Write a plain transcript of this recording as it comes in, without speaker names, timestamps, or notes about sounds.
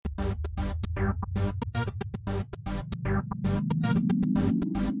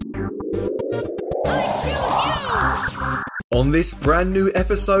On this brand new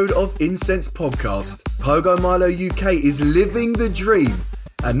episode of Incense Podcast, Pogo Milo UK is living the dream.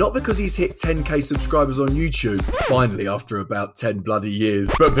 And not because he's hit 10k subscribers on YouTube, finally after about 10 bloody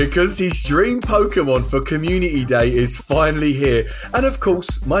years, but because his dream Pokemon for Community Day is finally here. And of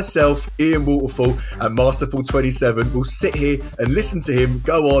course, myself, Ian Waterfall, and Masterful27 will sit here and listen to him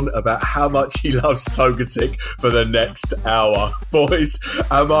go on about how much he loves Togetic for the next hour. Boys,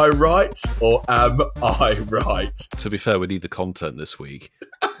 am I right or am I right? To be fair, we need the content this week.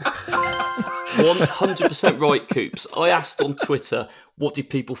 100% right, Coops. I asked on Twitter, what did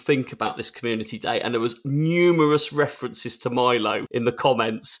people think about this Community Day? And there was numerous references to Milo in the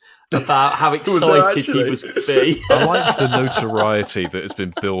comments about how excited he was to be. I like the notoriety that has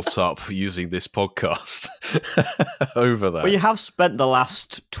been built up using this podcast over that. Well, you have spent the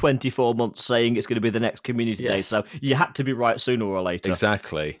last 24 months saying it's going to be the next Community Day, so you had to be right sooner or later.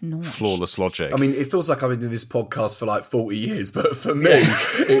 Exactly. Nice. Flawless logic. I mean, it feels like I've been doing this podcast for like 40 years, but for me,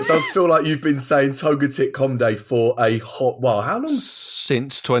 it does feel like you've been saying Togetic Com Day for a hot while. How long?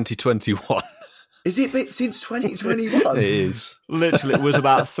 Since 2021. Is it been since 2021? It is. Literally, it was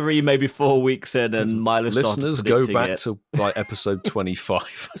about 3, maybe 4 weeks in, and Milo started Listeners, go back it. to like episode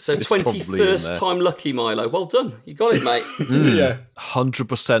 25. So It's 21st time lucky, Milo. Well done. You got it, mate. Yeah.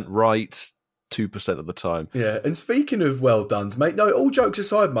 100% right, 2% of the time. Yeah, and speaking of well dones, mate, no, all jokes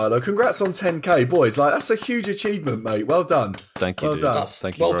aside, Milo, congrats on 10k, boys. Like, that's a huge achievement, mate. Well done. Thank you, well dude. done.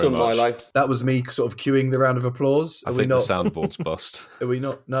 Thank you Well very done, much. Milo. That was me sort of cueing the round of applause. I think the soundboard's bust. Are we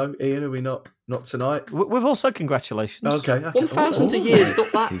not? No, Ian, are we not? Not tonight? We've also congratulations. Okay. 1,000 a year is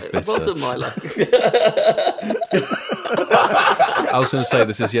not He's that. bitter. Well done, Milo. I was going to say,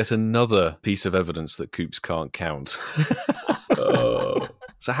 this is yet another piece of evidence that Coops can't count.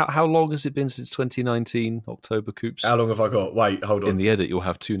 So how long has it been since 2019, October, Coops? How long have I got? Wait, hold on. In the edit, you'll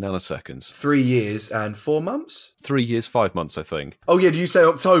have 2 nanoseconds. 3 years and 4 months? 3 years, 5 months, I think. Oh, yeah, did you say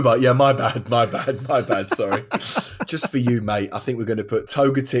October? Yeah, my bad, sorry. Just for you, mate, I think we're going to put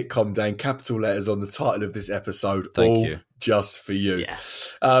Togetic Com Day in capital letters on the title of this episode. Thank you. Just for you. Yeah.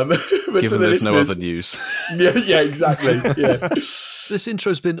 But Given there's no other news. Yeah, exactly. Yeah. This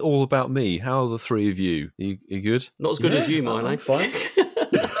intro's been all about me. How are the three of you? Are you good? Not as good as you, Milo. I'm fine.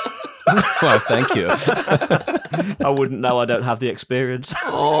 Well, thank you. I wouldn't know. I don't have the experience.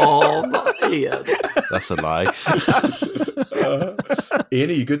 Oh, Ian. That's a lie. Ian,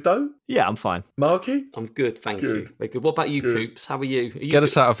 are you good though? Yeah, I'm fine. Marky? I'm good, thank you. Very good. What about you, Coops? How are you? Get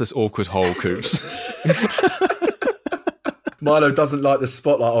us out of this awkward hole, Coops. Milo doesn't like the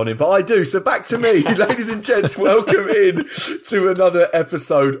spotlight on him, but I do. So back to me. Ladies and gents, welcome in to another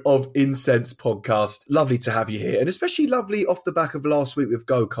episode of Incense Podcast. Lovely to have you here, and especially lovely off the back of last week with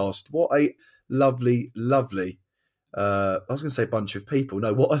GoCast. What a lovely, I was going to say bunch of people.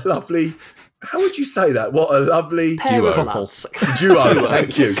 No, what a lovely... How would you say that? What a lovely... Duo. Duo.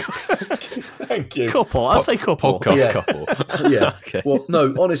 Thank you. Thank you. Couple. I'd say couple. Podcast couple. Yeah. Okay. Well,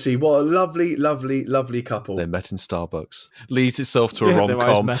 no, honestly, what a lovely couple. They met in Starbucks. Leads itself to a Their eyes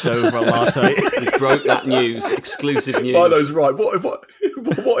rom-com. met over a latte. We broke that news. Exclusive news. Milo's right.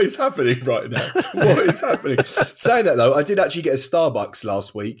 What is happening right now? What is happening? Saying that though, I did actually get a Starbucks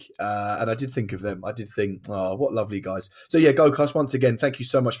last week, and I did think of them. I did think, oh, what lovely guys. So yeah, GoCast, once again, thank you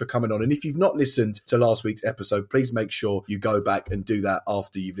so much for coming on. And if you've not listened to last week's episode, please make sure you go back and do that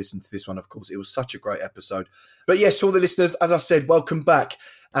after you've listened to this one. Of course, it was such a great episode. But yes, to all the listeners, as I said, welcome back.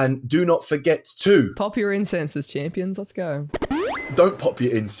 And do not forget to... Pop your incenses, champions. Let's go. Don't pop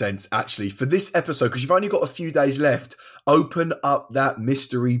your incense, actually, for this episode, because you've only got a few days left. Open up that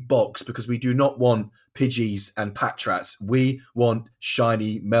mystery box, because we do not want Pidgeys and Patrats. We want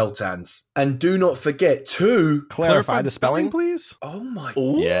shiny Meltans. And do not forget to... Clarify the spelling, please. Oh my...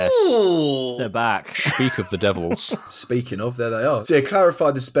 Yes. They're back. Speak of the devils. Speaking of, there they are. So yeah,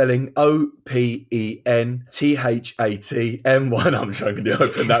 clarify the spelling. OPENTHATM1. I'm trying to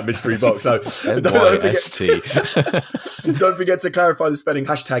open that mystery box. No, don't forget to clarify the spelling.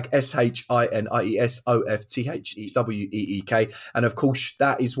 Hashtag SHINIESOFTHEWEEK. And of course,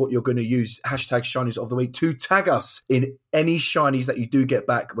 that is what you're going to use. Hashtag shinies of the week to tag us in any shinies that you do get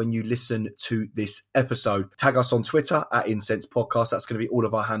back when you listen to this episode. Tag us on Twitter at Incense Podcast. That's going to be all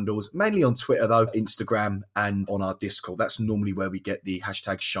of our handles, mainly on Twitter though, Instagram, and on our Discord. That's normally where we get the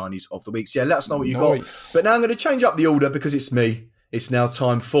hashtag shinies of the week. So yeah, let us know what you got. But now I'm going to change up the order because it's me. It's now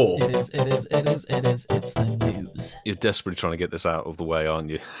time for... It is. It's the news. You're desperately trying to get this out of the way, aren't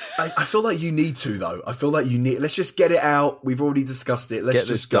you? I feel like you need to, though. I feel like you need... Let's just get it out. We've already discussed it. Let's get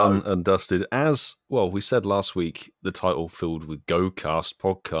this just go. done and dusted. As, well, we said last week, the title filled with GoCast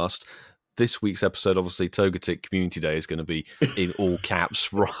podcast. this week's episode, obviously, TOGETIC Community Day is going to be in all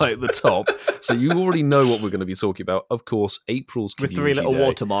caps right at the top. So you already know what we're going to be talking about. Of course, April's Community Day. With 3 little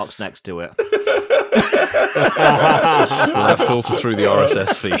watermarks next to it. Will that filter through the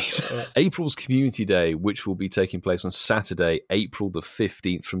RSS feed? April's Community Day, which will be taking place on Saturday, April the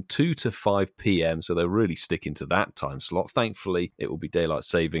 15th from 2 to 5 p.m. So they're really sticking to that time slot. Thankfully, it will be daylight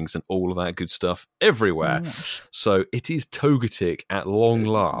savings and all of that good stuff everywhere. So it is TOGETIC at long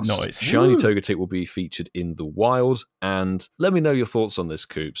last. Nice. Shiny TOGETIC will be featured in the wild. And let me know your thoughts on this,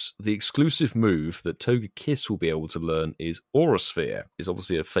 Coops. The exclusive move that Togekiss will be able to learn is Aura Sphere. It's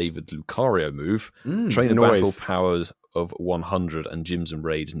obviously a favoured Lucario move. Trainer battle powers of 100 and gyms and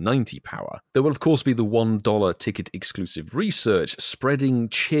raids 90 power. There will of course be the $1 ticket exclusive research, spreading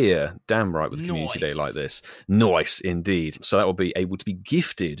cheer. Damn right with a community day like this. Nice indeed. So that will be able to be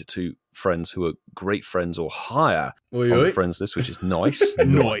gifted to friends who are great friends or higher on the friends list, which is nice.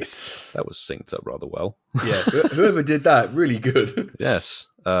 Nice. That was synced up rather well. Yeah, whoever did that, really good. Yes.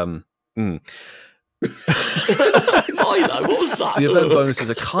 Milo, what was that? The event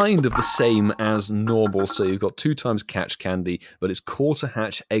bonuses are kind of the same as normal, so you've got 2 times catch candy, but it's quarter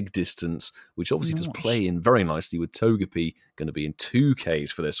hatch egg distance, which obviously does play in very nicely with Togepi, going to be in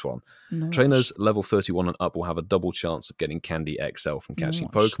 2Ks for this one. Trainers level 31 and up will have a double chance of getting Candy XL from catching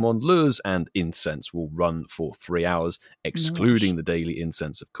Pokemon. Lures and incense will run for 3 hours, excluding the daily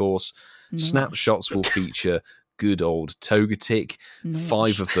incense, of course. Snapshots will feature good old TOGETIC.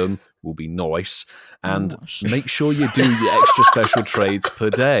 5 of them will be nice. And make sure you do the extra special trades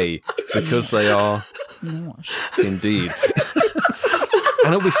per day, because they are indeed.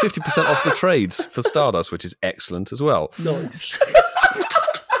 And it'll be 50% off the trades for Stardust, which is excellent as well. Nice.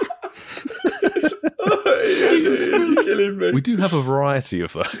 You're killing me. We do have a variety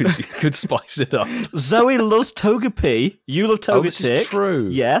of those. You could spice it up. Zoe loves Togepi. You love Togetic. This is true.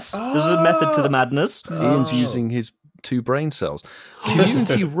 Yes. There's a method to the madness. Ian's using his 2 brain cells.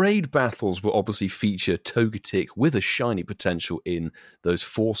 Community raid battles will obviously feature Togetic with a shiny potential in those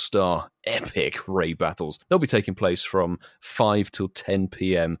 4-star epic raid battles. They'll be taking place from 5 till 10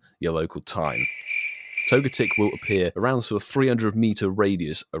 p.m. your local time. Togetic will appear around sort of 300-meter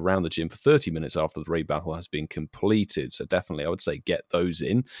radius around the gym for 30 minutes after the raid battle has been completed. So definitely, I would say, get those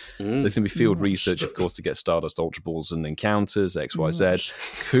in. There's going to be field research, of course, to get Stardust Ultra Balls and encounters, XYZ.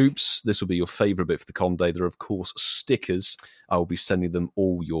 Coops, this will be your favourite bit for the com day. There are, of course, stickers. I will be sending them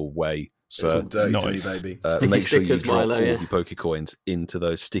all your way. So nice. To me, baby. Make sure you stickers, drop Milo, all of your Pokecoins into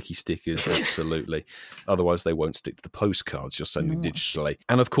those sticky stickers, absolutely. Otherwise, they won't stick to the postcards you're sending digitally.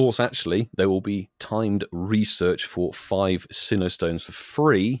 And of course, actually, there will be timed research for 5 Sinnoh for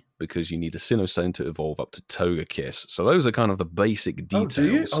free, because you need a Sinnoh to evolve up to Togekiss. So those are kind of the basic details. Oh,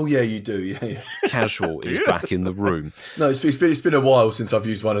 do you? Oh, yeah, you do. Yeah. Casual is back in the room. No, it's been a while since I've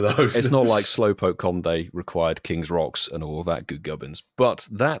used one of those. It's not like Slowpoke Com Day required King's Rocks and all of that good gubbins. But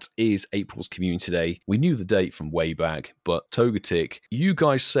that is April's Community Day. We knew the date from way back, but TOGETIC, you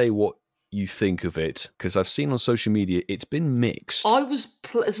guys say what you think of it, because I've seen on social media it's been mixed. I was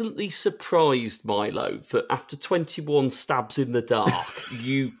pleasantly surprised, Milo, that after 21 stabs in the dark,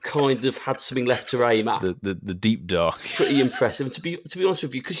 you kind of had something left to aim at. The deep dark. Pretty impressive. And to be honest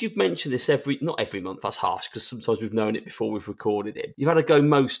with you, because you've mentioned this not every month, that's harsh, because sometimes we've known it before we've recorded it. You've had to go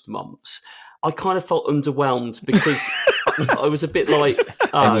most months. I kind of felt underwhelmed because I was a bit like,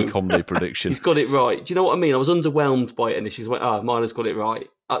 any comedy prediction. He's got it right. Do you know what I mean? I was underwhelmed by it initially. I went, Milo's got it right.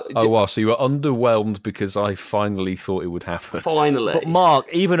 Wow, so you were underwhelmed because I finally thought it would happen. Finally. But Mark,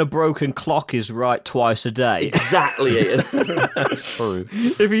 even a broken clock is right twice a day. Exactly, Ian. That's true.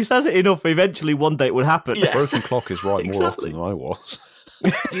 If he says it enough, eventually one day it would happen. Yes. Broken clock is right more often than I was.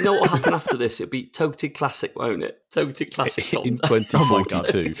 Do you know what will happen after this? It'll be TOGETIC Classic, won't it? TOGETIC Classic in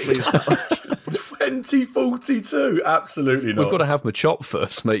 2042. 2042? Absolutely not. We've got to have Machop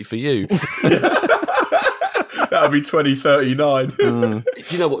first, mate, for you. That'll be 2039. Do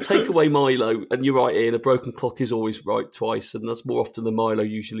you know what? Take away Milo, and you're right, Ian, a broken clock is always right twice, and that's more often than Milo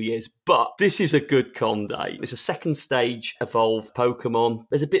usually is. But this is a good con day. It's a second stage evolved Pokemon.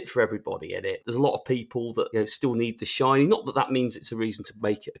 There's a bit for everybody in it. There's a lot of people that still need the shiny. Not that means it's a reason to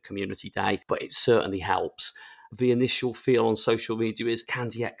make it a community day, but it certainly helps. The initial feel on social media is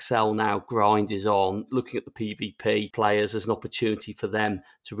Candy XL now, grind is on, looking at the PvP players as an opportunity for them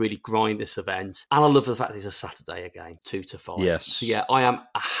to really grind this event. And I love the fact that it's a Saturday again, 2 to 5. Yes. So yeah, I am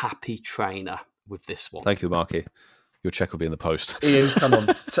a happy trainer with this one. Thank you, Marky. Your check will be in the post. Ian, come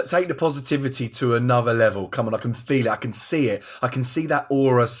on. Take the positivity to another level. Come on, I can feel it. I can see it. I can see that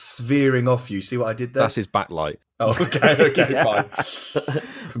aura sphering off you. See what I did there? That's his backlight. Oh, okay, fine.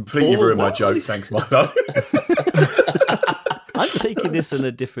 Completely ruined my joke. Thanks, Milo. I'm taking this in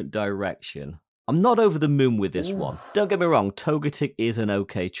a different direction. I'm not over the moon with this one. Don't get me wrong, TOGETIC is an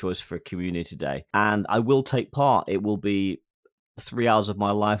okay choice for a community day, and I will take part. It will be 3 hours of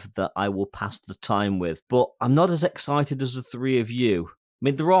my life that I will pass the time with, but I'm not as excited as the three of you. I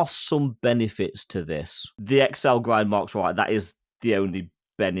mean, there are some benefits to this. The XL grind marks right, that is the only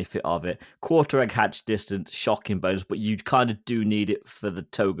benefit of it. Quarter egg hatch distance, shocking bonus, but you kind of do need it for the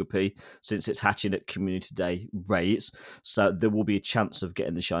Togepi since it's hatching at community day rates, so there will be a chance of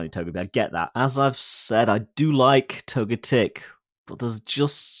getting the shiny Togepi. I get that. As I've said, I do like TOGETIC, but there's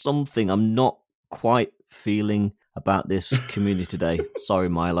just something I'm not quite feeling about this community day. Sorry,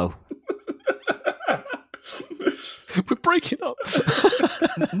 Milo. We're breaking up.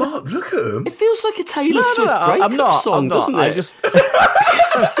 Mark, look at him. It feels like a Taylor Swift breakup song, doesn't it? I just...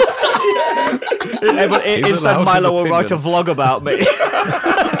 Instead, Milo will write a vlog about me.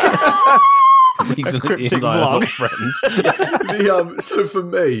 He's a cryptic vlog. Friends. So for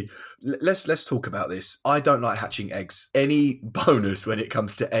me, let's talk about this. I don't like hatching eggs. Any bonus when it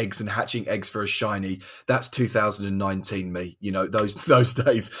comes to eggs and hatching eggs for a shiny, that's 2019 me. You know, those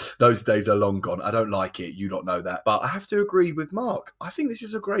days are long gone. I don't like it. You don't know that. But I have to agree with Mark. I think this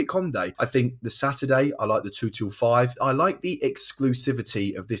is a great com day. I think the Saturday, I like the 2 till 5. I like the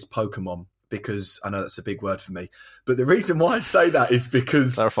exclusivity of this Pokemon, because I know that's a big word for me. But the reason why I say that is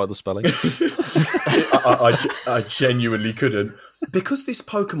because... Clarify the spelling. I genuinely couldn't. Because this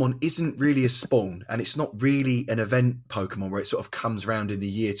Pokemon isn't really a spawn, and it's not really an event Pokemon where it sort of comes round in the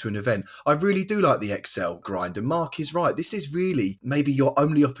year to an event, I really do like the XL grind. And Mark is right. This is really maybe your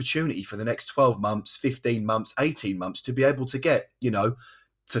only opportunity for the next 12 months, 15 months, 18 months to be able to get, you know,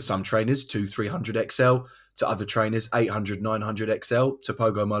 for some trainers, 200-300 XL, to other trainers, 800-900 XL, to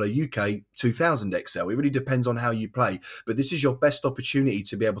Pogo Milo UK, 2000 XL. It really depends on how you play. But this is your best opportunity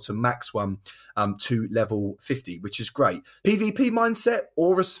to be able to max one to level 50, which is great. PvP mindset,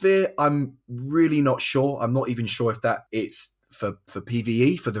 Aura Sphere, I'm really not sure. I'm not even sure if that it's for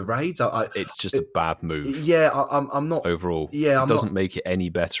PvE, for the raids. It's just a bad move. Yeah, I'm not... Overall, yeah, it doesn't make it any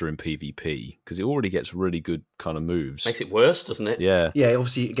better in PvP, because it already gets really good kind of moves. Makes it worse, doesn't it? Yeah. Yeah,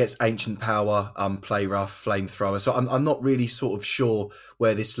 obviously it gets Ancient Power, Play Rough, Flamethrower. So I'm not really sort of sure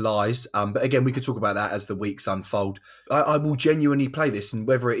where this lies. But again, we could talk about that as the weeks unfold. I will genuinely play this, and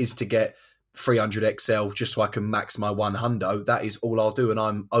whether it is to get 300 XL just so I can max my 100, that is all I'll do, and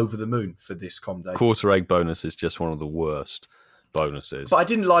I'm over the moon for this com day. Quarter egg bonus is just one of the worst bonuses. But I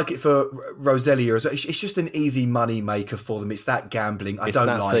didn't like it for Roselia as well. It's just an easy money maker for them. It's that gambling. I don't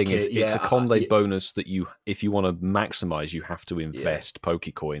like it. It's a Conde bonus that you, if you want to maximize, you have to invest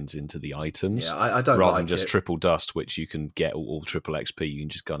Pokecoins into the items. Yeah, I don't rather like than just it. triple dust, which you can get all triple XP. You can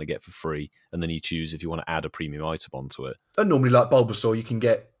just kind of get for free, and then you choose if you want to add a premium item onto it. And normally, like Bulbasaur, you can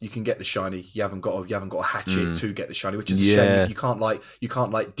get the shiny. You haven't got to hatch it to get the shiny, which is a shame. You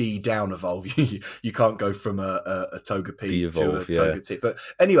can't like D down evolve. You can't go from a Togepi to a Togetic. But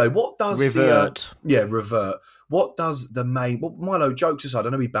anyway, what does revert? Revert. What does the main... Well, Milo, jokes aside, I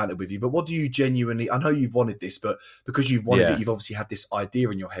know we bantered with you, but what do you genuinely... I know you've wanted this, but because you've wanted it, you've obviously had this idea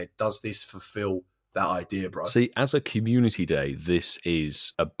in your head. Does this fulfill that idea, bro? See, as a community day, this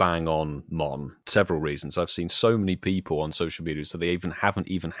is a bang-on mon. Several reasons. I've seen so many people on social media, so they haven't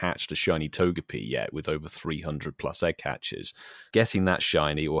even hatched a shiny Togepi yet with over 300 plus egg hatches. Getting that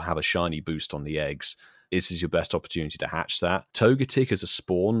shiny or have a shiny boost on the eggs, this is your best opportunity to hatch that. TOGETIC as a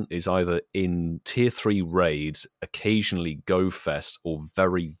spawn is either in tier 3 raids, occasionally Go Fest, or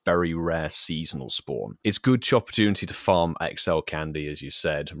very, very rare seasonal spawn. It's good opportunity to farm XL candy, as you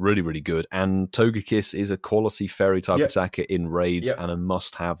said. Really, really good. And Togekiss is a quality fairy type attacker in raids and a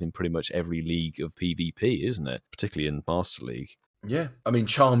must have in pretty much every league of PvP, isn't it? Particularly in Master League. Yeah, I mean,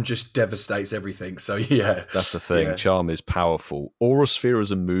 Charm just devastates everything, so yeah. That's the thing. Yeah. Charm is powerful. Aura Sphere as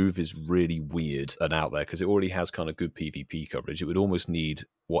a move is really weird and out there because it already has kind of good PvP coverage. It would almost need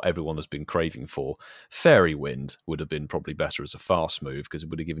what everyone has been craving for. Fairy Wind would have been probably better as a fast move because it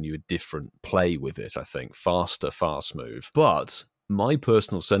would have given you a different play with it, I think. Faster, fast move. But my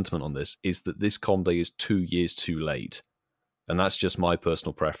personal sentiment on this is that this Conde is 2 years too late. And that's just my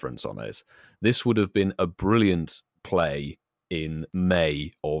personal preference on it. This would have been a brilliant play in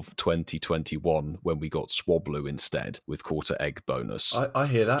May of 2021 when we got Swablu instead with quarter egg bonus. I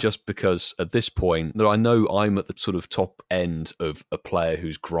hear that. Just because at this point, I know I'm at the sort of top end of a player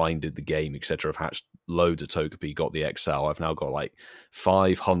who's grinded the game, etc. I've hatched loads of Togepi, got the XL. I've now got like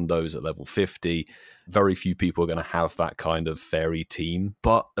 5 hundos at level 50. Very few people are going to have that kind of fairy team,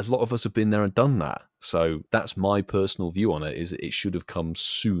 but a lot of us have been there and done that. So that's my personal view on it, is it should have come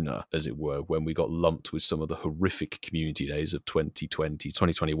sooner, as it were, when we got lumped with some of the horrific community days of 2020,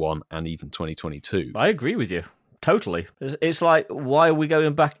 2021, and even 2022. I agree with you. Totally. It's like, why are we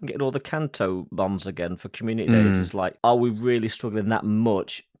going back and getting all the Kanto bonds again for Community Day? It's like, are we really struggling that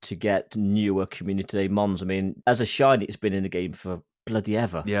much to get newer Community Day mons? I mean, as a shiny, it's been in the game for bloody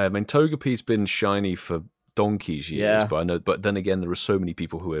ever. Yeah, I mean, Togepi's been shiny for donkey's years, Yeah. but I know. But then again, there are so many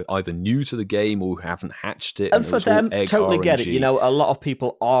people who are either new to the game or who haven't hatched it. And for it's all them, egg totally get it. RNG. You know, a lot of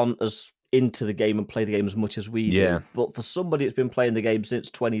people aren't as into the game and play the game as much as we Yeah. do. But for somebody that's been playing the game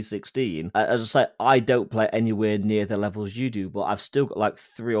since 2016, as I say, I don't play anywhere near the levels you do, but I've still got like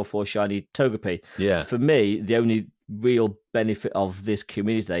 3 or 4 shiny Togepi. Yeah. For me, the only real benefit of this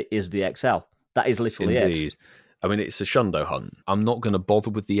Community Day is the XL. That is literally it. Indeed. I mean, it's a Shundo hunt. I'm not going to bother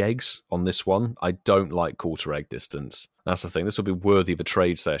with the eggs on this one. I don't like quarter egg distance. That's the thing. This will be worthy of a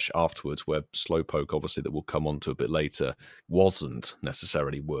trade sesh afterwards, where Slowpoke, obviously, that we'll come on to a bit later, wasn't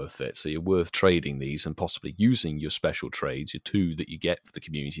necessarily worth it. So you're worth trading these and possibly using your special trades, your 2 that you get for the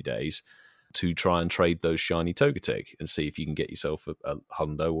community days, to try and trade those shiny Togetic and see if you can get yourself a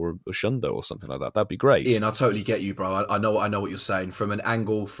Hundo or a Shundo or something like that. That'd be great. Ian, I totally get you, bro. I know what you're saying. From an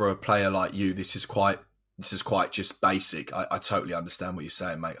angle for a player like you, this is quite just basic. I totally understand what you're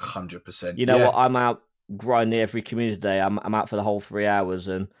saying, mate. 100%. You know what? I'm out grinding every Community Day. I'm out for the whole 3 hours,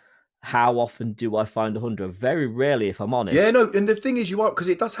 and how often do I find 100? Very rarely, if I'm honest. Yeah, no, and the thing is, you are, because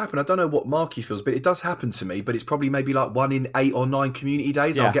it does happen. I don't know what Marky feels, but it does happen to me. But it's probably maybe like 1 in 8 or 9 community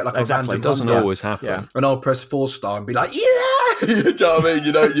days. Yeah, I'll get like exactly. a random It doesn't Hundo, always happen. Yeah. and I'll press 4-star and be like, yeah. You know what I mean?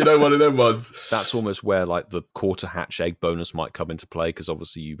 You know, one of them ones. That's almost where like the quarter hatch egg bonus might come into play, because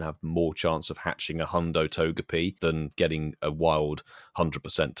obviously you have more chance of hatching a Hundo Togepi than getting a wild 100%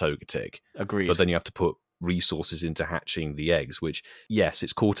 Togetic. Agreed. But then you have to put resources into hatching the eggs, which, yes,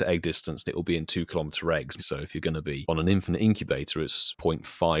 it's quarter egg distance and it will be in 2-kilometer eggs. So if you're going to be on an infinite incubator, it's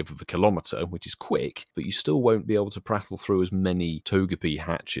 0.5 of a kilometer, which is quick, but you still won't be able to prattle through as many Togepi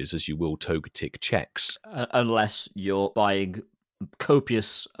hatches as you will Togetic checks. Unless you're buying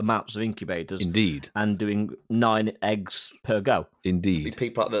copious amounts of incubators. Indeed. And doing 9 eggs per go. Indeed.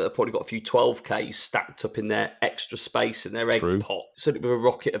 People out there that have probably got a few 12Ks stacked up in their extra space in their egg True. pot. Certainly with a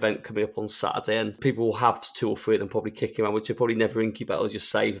rocket event coming up on Saturday, and people will have 2 or 3 of them probably kicking around, which are probably never incubate. I'll just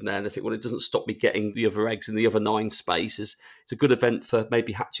save them there. And well, it doesn't stop me getting the other eggs in the other 9 spaces. It's a good event for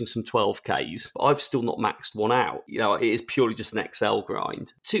maybe hatching some 12Ks. But I've still not maxed one out. You know, it is purely just an XL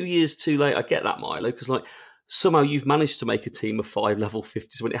grind. 2 years too late, I get that, Milo, because like, somehow you've managed to make a team of 5 level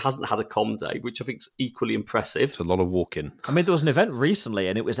 50s when it hasn't had a com day, which I think is equally impressive. It's a lot of walking. I mean, there was an event recently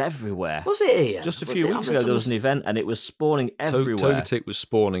and it was everywhere. Was it here? Just a few weeks ago, there was an event and it was spawning everywhere. Togetic was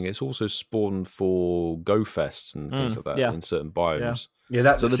spawning. It's also spawned for Go Fests and things like that in certain biomes. Yeah,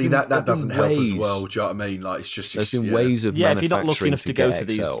 that doesn't help as well. Do you know what I mean? Like, it's just there's been ways of if you're not lucky manufacturing enough to go to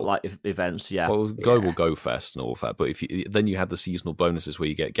these XL. like events, Well, Global Go Fest and all of that, but if you, then you had the seasonal bonuses where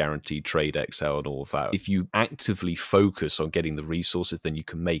you get guaranteed trade XL and all of that. If you actively focus on getting the resources, then you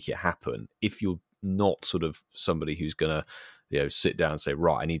can make it happen. If you're not sort of somebody who's gonna, sit down and say,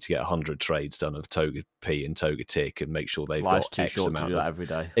 right, I need to get 100 trades done of Togepi and Togetic and make sure they've Life's got too X short amount to do of that every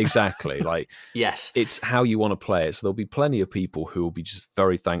day. Exactly. Like, yes, it's how you want to play it. So there'll be plenty of people who will be just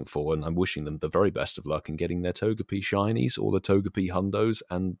very thankful, and I'm wishing them the very best of luck in getting their Togepi shinies or the Togepi hundos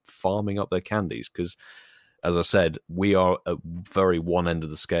and farming up their candies. Because, as I said, we are at very one end of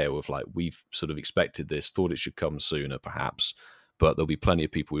the scale of like, we've sort of expected this, thought it should come sooner, perhaps. But there'll be plenty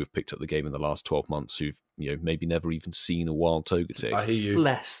of people who've picked up the game in the last 12 months who've, maybe never even seen a wild Togetic. I hear you.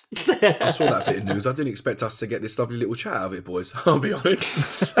 Bless. I saw that bit of news. I didn't expect us to get this lovely little chat out of it, boys. I'll be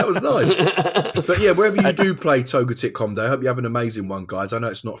honest. That was nice. But yeah, wherever you do play Togetic Com Day, I hope you have an amazing one, guys. I know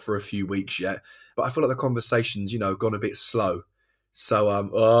it's not for a few weeks yet, but I feel like the conversation's, gone a bit slow. So,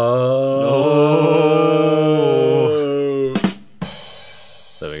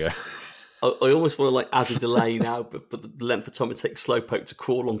 There we go. I almost want to add a delay now, but the length of time it takes Slowpoke to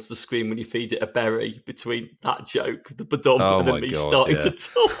crawl onto the screen when you feed it a berry between that joke, the badom, and then me starting to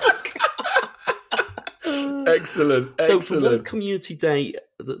talk. Excellent. So from one community day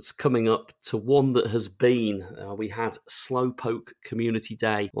that's coming up to one that has been, we had Slowpoke Community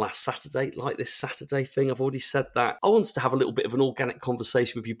Day last Saturday, like this Saturday thing. I've already said that. I wanted to have a little bit of an organic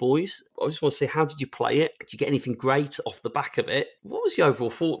conversation with you boys. I just want to say, how did you play it? Did you get anything great off the back of it? What was your overall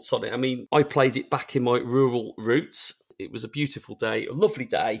thoughts on it? I mean, I played it back in my rural roots. It was a beautiful day, a lovely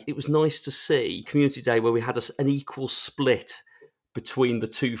day. It was nice to see Community Day where we had an equal split between the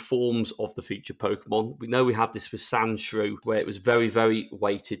 2 forms of the featured Pokemon. We know we had this with Sandshrew, where it was very, very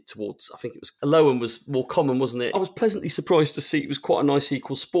weighted towards, I think it was, Alolan was more common, wasn't it? I was pleasantly surprised to see it was quite a nice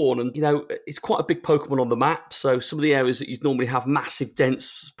equal spawn, and, it's quite a big Pokemon on the map, so some of the areas that you'd normally have massive,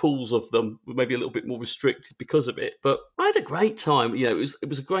 dense pools of them were maybe a little bit more restricted because of it, but I had a great time. It was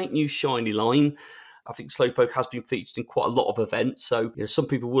a great new shiny line. I think Slowpoke has been featured in quite a lot of events, so some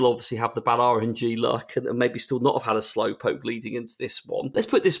people will obviously have the bad RNG luck and maybe still not have had a Slowpoke leading into this one. Let's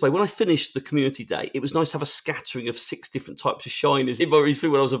put it this way, when I finished the community day, it was nice to have a scattering of 6 different types of shinies in my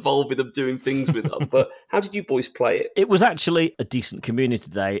when I was involved with them, doing things with them. But how did you boys play it? It was actually a decent community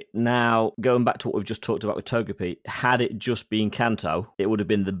day. Now, going back to what we've just talked about with Togepi, had it just been Kanto, it would have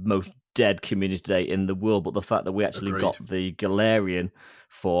been the most dead community day in the world. But the fact that we actually got the Galarian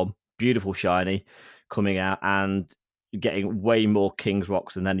form, beautiful shiny, coming out and getting way more King's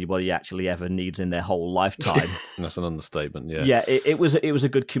Rocks than anybody actually ever needs in their whole lifetime. That's an understatement, yeah. Yeah, it was a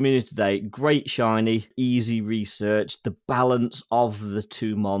good community day. Great shiny, easy research, the balance of the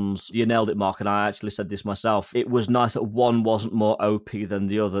 2 mons. You nailed it, Mark, and I actually said this myself. It was nice that one wasn't more OP than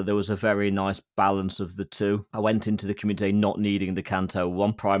the other. There was a very nice balance of the 2. I went into the community day not needing the Kanto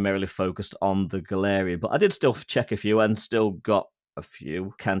one, primarily focused on the Galarian, but I did still check a few and still got a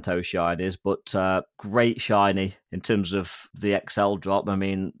few Kanto shinies, but great shiny in terms of the XL drop. I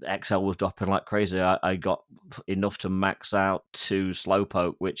mean, XL was dropping like crazy. I got enough to max out 2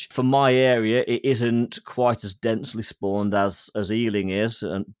 Slowpoke, which for my area, it isn't quite as densely spawned as Ealing is,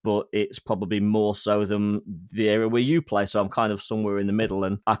 but it's probably more so than the area where you play, so I'm kind of somewhere in the middle,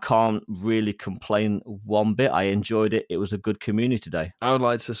 and I can't really complain one bit. I enjoyed it. It was a good community day. I would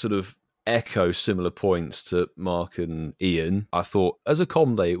like to sort of echo similar points to Mark and Ian. I thought as a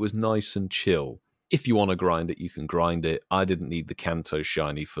com day, it was nice and chill. If you want to grind it, you can grind it. I didn't need the Kanto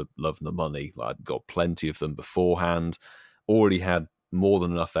shiny for love and the money. I'd got plenty of them beforehand. Already had more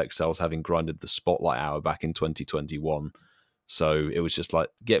than enough XLs, having grinded the Spotlight Hour back in 2021. So it was just like,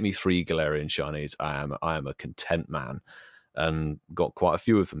 get me 3 Galarian shinies. I am a content man. And got quite a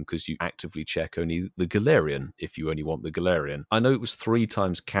few of them because you actively check only the Galarian if you only want the Galarian. I know it was 3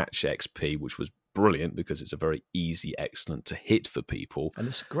 times catch XP, which was brilliant because it's a very easy, excellent to hit for people. And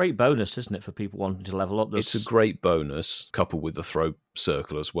it's a great bonus, isn't it, for people wanting to level up? It's a great bonus, coupled with the throw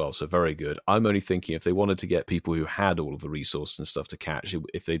circle as well, so very good. I'm only thinking if they wanted to get people who had all of the resources and stuff to catch,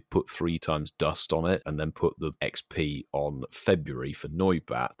 if they put 3 times dust on it and then put the XP on February for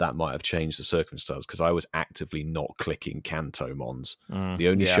Noibat, that might have changed the circumstance because I was actively not clicking Kanto mons. The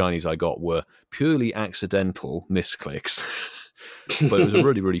only shinies I got were purely accidental misclicks. But it was a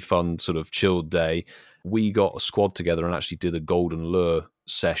really, really fun sort of chilled day. We got a squad together and actually did a golden lure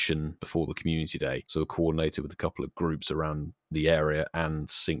session before the community day. So coordinated with a couple of groups around the area and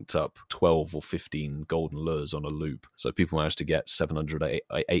synced up 12 or 15 golden lures on a loop. So people managed to get 700,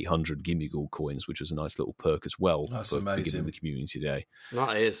 800 Gimme Gold coins, which was a nice little perk as well. That's for amazing. Beginning the community day.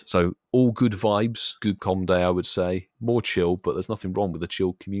 That is. So all good vibes, good com day, I would say. More chill, but there's nothing wrong with a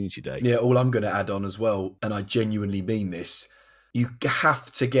chill community day. Yeah, all I'm going to add on as well, and I genuinely mean this, you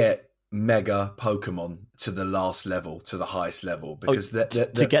have to get mega Pokemon to the last level, to the highest level, because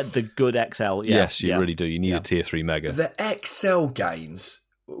to get the good XL. Yes, you really do. You need a tier 3 mega. The XL gains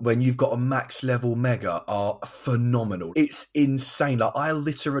when you've got a max level mega are phenomenal. It's insane. Like, I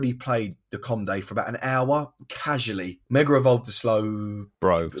literally played the com day for about an hour casually. Mega evolved the slow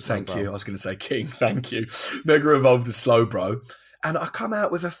bro. Thank you. I was going to say King. Thank you. Mega evolved the slow bro. And I come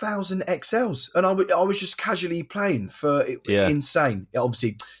out with 1,000 XLs, and I was just casually playing for insane.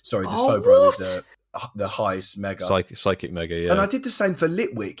 Obviously, sorry, the Slowbro is the highest mega. Psychic mega, yeah. And I did the same for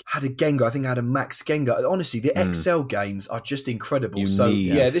Litwick. Had a Gengar. I think I had a max Gengar. Honestly, the XL gains are just incredible.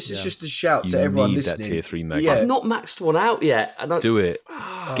 This is just a shout to everyone listening. That tier 3 mega. Yeah. I've not maxed one out yet. Do it.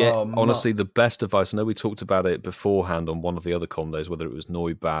 Honestly, the best advice, I know we talked about it beforehand on one of the other com days, whether it was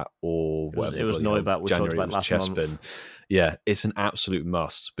Noibat or whatever. It was Noibat. We talked about last Chespin. Yeah, it's an absolute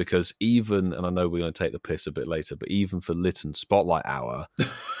must because even, and I know we're going to take the piss a bit later, but even for Lytton Spotlight Hour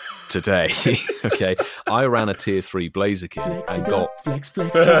today, okay, I ran a tier 3 Blaziken and got ready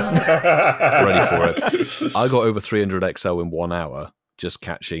for it. I got over 300 XL in 1 hour just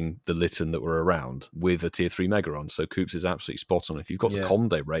catching the Lytton that were around with a tier 3 mega on. So Coops is absolutely spot on. If you've got the com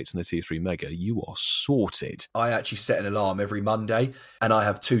day rates and a tier 3 mega, you are sorted. I actually set an alarm every Monday and I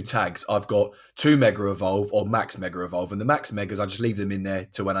have 2 tags. I've got 2 mega evolve or max mega evolve, and the max megas, I just leave them in there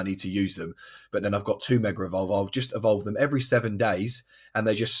to when I need to use them. But then I've got 2 mega evolve. I'll just evolve them every 7 days, and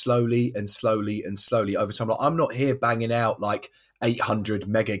they just slowly over time. Like, I'm not here banging out like 800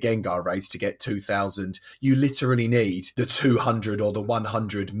 mega Gengar raids to get 2,000. You literally need the 200 or the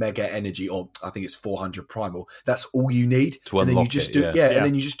 100 mega energy, or I think it's 400 primal. That's all you need. And then you just do and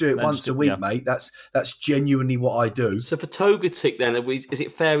then you just do it once a week, mate. That's genuinely what I do. So for Togetic then, is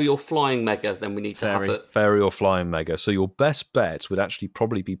it fairy or flying mega then we need to have it? Fairy or flying mega. So your best bet would actually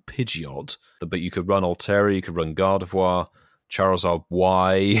probably be Pidgeot, but you could run Altaria, you could run Gardevoir, Charizard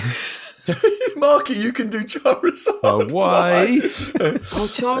Y. Marky, you can do Charizard. Why? Oh,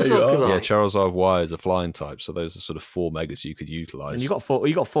 Charizard. Yeah, Charizard Y is a flying type, so those are sort of 4 megas you could utilise. And you got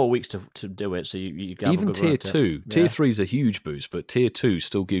 4 weeks to do it, so you can have even a good tier run 2. Tier 3 is a huge boost, but tier 2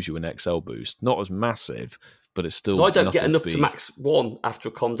 still gives you an XL boost. Not as massive, but it's still. So I don't get enough to max 1 after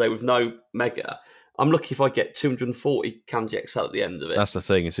a com day with no mega. I'm lucky if I get 240 Kanji XL at the end of it. That's the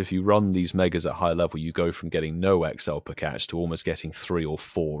thing, is if you run these megas at high level, you go from getting no XL per catch to almost getting 3 or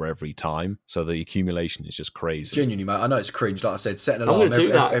 4 every time. So the accumulation is just crazy. Genuinely, mate, I know it's cringe. Like I said, setting an alarm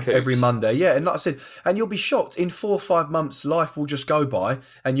every Monday. Yeah, and like I said, and you'll be shocked. In 4 or 5 months, life will just go by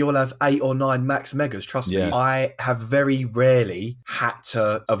and you'll have 8 or 9 max megas. Trust me. I have very rarely had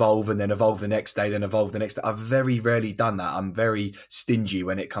to evolve and then evolve the next day, then evolve the next day. I've very rarely done that. I'm very stingy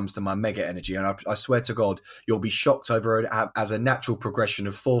when it comes to my mega energy. And I swear to God, you'll be shocked over it as a natural progression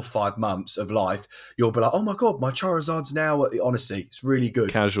of 4 or 5 months of life. You'll be like, oh my God, my Charizard's now. Honestly, it's really good.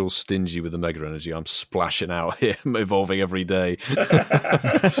 Casual stingy with the mega energy. I'm splashing out here, evolving every day.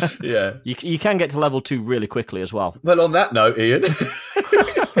 Yeah. You can get to level 2 really quickly as well. Well, on that note, Ian.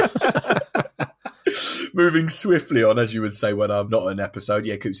 Moving swiftly on, as you would say when I'm not on an episode.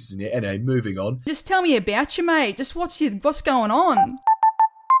 Yeah, Coops isn't here. Anyway, moving on. Just tell me about you, mate. Just what's going on?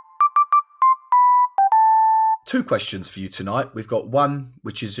 2 questions for you tonight. We've got one,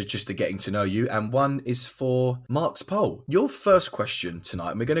 which is just a getting to know you, and one is for Mark's poll. Your first question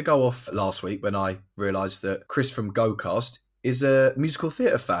tonight, and we're going to go off last week when I realised that Chris from GoCast is a musical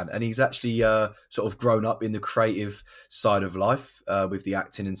theatre fan, and he's actually sort of grown up in the creative side of life with the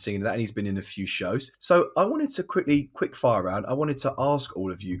acting and singing and that, and he's been in a few shows. So I wanted to quick fire round. I wanted to ask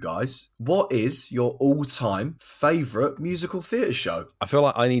all of you guys, what is your all-time favourite musical theatre show? I feel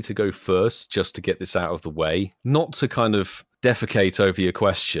like I need to go first just to get this out of the way, not to kind of defecate over your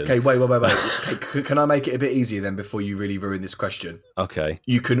question. Okay, wait. Okay, can I make it a bit easier then before you really ruin this question? Okay.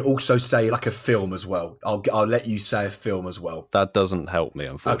 You can also say like a film as well. I'll let you say a film as well. That doesn't help me,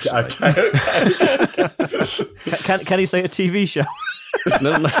 unfortunately. Okay. Can he say a TV show?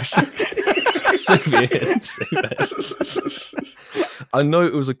 No. Save it. I know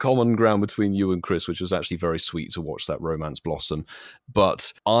it was a common ground between you and Chris, which was actually very sweet to watch that romance blossom,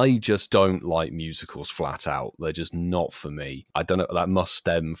 but I just don't like musicals flat out. They're just not for me. I don't know, that must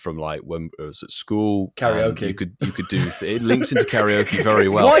stem from like when I was at school. Karaoke. You could do it links into karaoke very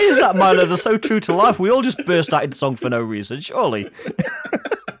well. Why is that, Milo? They're so true to life. We all just burst out into song for no reason, surely.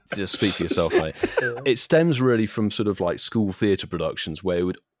 Just speak for yourself, mate. It stems really from sort of like school theatre productions where it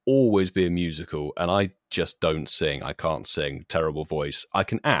would always be a musical, and I just don't sing. I can't sing. Terrible voice. I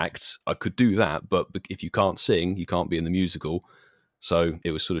can act. I could do that, but if you can't sing, you can't be in the musical. So it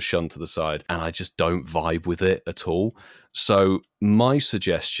was sort of shunned to the side, and I just don't vibe with it at all. So my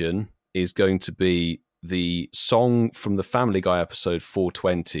suggestion is going to be the song from the Family Guy episode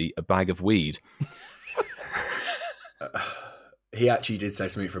 420, A Bag of Weed. He actually did say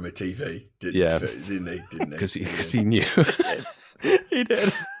something from a TV, didn't he? Because he knew. He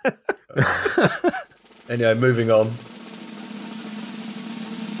did. Anyway, moving on.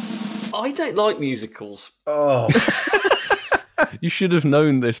 I don't like musicals. Oh. You should have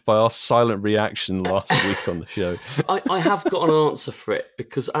known this by our silent reaction last week on the show. I have got an answer for it,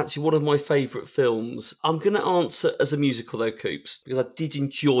 because actually one of my favourite films, I'm going to answer as a musical though, Coops, because I did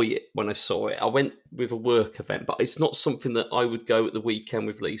enjoy it when I saw it. I went with a work event, but it's not something that I would go at the weekend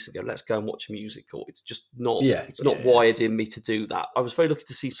with Lisa and go, let's go and watch a musical. It's just not, wired in me to do that. I was very lucky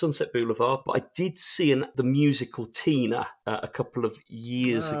to see Sunset Boulevard, but I did see the musical Tina a couple of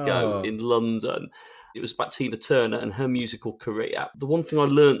years ago in London. It was about Tina Turner and her musical career. The one thing I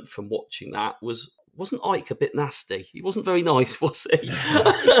learned from watching that wasn't Ike a bit nasty? He wasn't very nice, was he?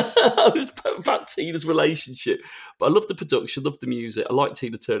 It was about Tina's relationship. But I loved the production, loved the music. I liked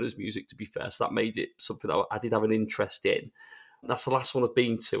Tina Turner's music, to be fair, so that made it something that I did have an interest in. That's the last one I've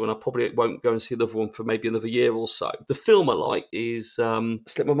been to, and I probably won't go and see another one for maybe another year or so. The film I like is,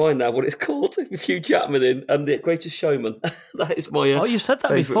 slipped my mind now what it's called, with Hugh Jackman in, and The Greatest Showman. That is my Oh, you've said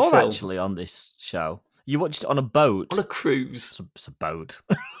that before, film. actually, on this show. You watched it on a boat. On a cruise. It's a boat.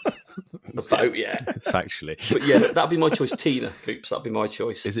 A boat, yeah. Factually. But yeah, that'd be my choice. Tina, Coops, that'd be my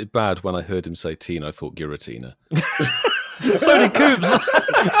choice. Is it bad when I heard him say Tina, I thought Giratina? So did Coops.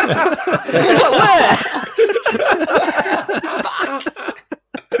 It's like, where? It's back.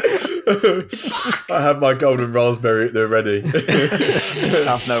 I have my golden raspberry at the ready.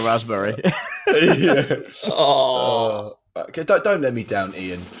 That's no raspberry. Yeah. Oh. Okay, don't let me down,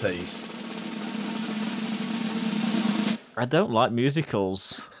 Ian, please. I don't like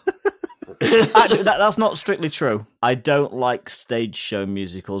musicals. That's not strictly true. I don't like stage show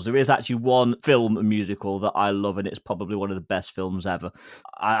musicals. There is actually one film musical that I love, and it's probably one of the best films ever.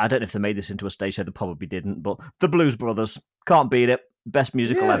 I don't know if they made this into a stage show. They probably didn't, but The Blues Brothers, can't beat it. Best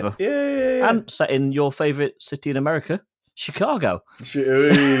musical ever. Yeah. And set in your favourite city in America, Chicago.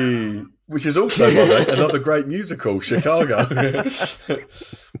 Which is also another great musical, Chicago.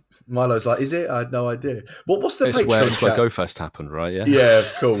 Milo's like, is it? I had no idea. What's the Patreon chat? Where Go Fest happened, right? Yeah. Yeah,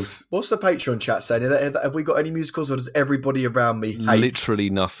 of course. What's the Patreon chat saying? Have we got any musicals, or does everybody around me hate? Literally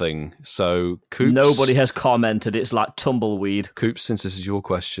nothing. So, Coops, nobody has commented. It's like tumbleweed. Coops, since this is your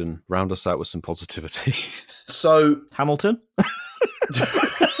question, round us out with some positivity. So, Hamilton?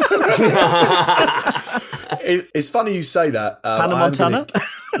 It's funny you say that. Hannah Montana?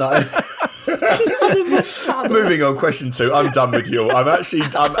 Moving on, question 2. I'm done with you. I'm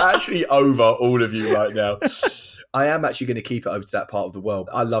actually over all of you right now. I am actually going to keep it over to that part of the world.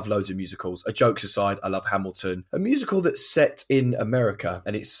 I love loads of musicals. Jokes aside, I love Hamilton. A musical that's set in America,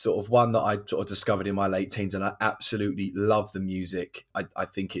 and it's sort of one that I sort of discovered in my late teens, and I absolutely love the music. I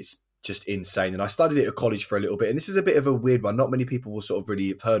think it's just insane. And I studied it at college for a little bit, and this is a bit of a weird one. Not many people will sort of really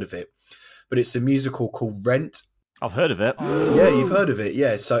have heard of it, but it's a musical called Rent. I've heard of it. Yeah, you've heard of it.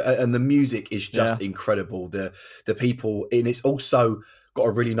 Yeah. So, and the music is just incredible. The people, and it's also got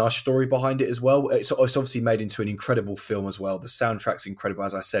a really nice story behind it as well. It's obviously made into an incredible film as well. The soundtrack's incredible,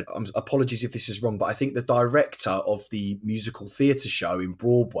 as I said. Apologies if this is wrong, but I think the director of the musical theatre show in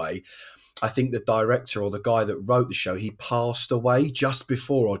Broadway, I think the director or the guy that wrote the show, he passed away just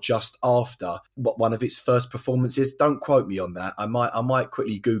before or just after one of its first performances. Don't quote me on that. I might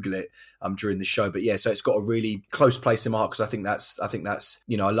quickly Google it during the show. But yeah, so it's got a really close place in my heart because I think that's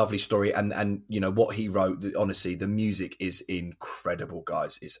a lovely story, and what he wrote. Honestly, the music is incredible,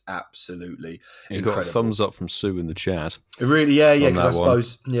 guys. It's absolutely incredible. Got a thumbs up from Sue in the chat. Really, yeah. Because I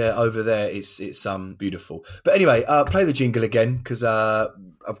suppose over there it's beautiful. But anyway, play the jingle again because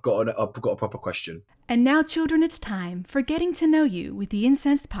I've got a proper question. And now, children, it's time for Getting to Know You with the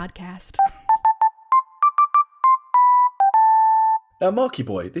Incensed Podcast. Now, Marky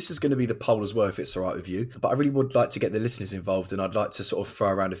Boy, this is going to be the poll as well, if it's all right with you. But I really would like to get the listeners involved, and I'd like to sort of throw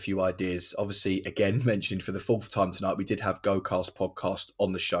around a few ideas. Obviously, again, mentioning for the 4th time tonight, we did have GoCast podcast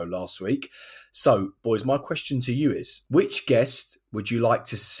on the show last week. So, boys, my question to you is, which guest would you like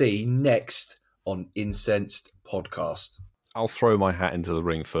to see next on Incensed Podcast? I'll throw my hat into the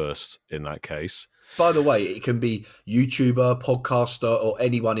ring first in that case. By the way, it can be YouTuber, podcaster, or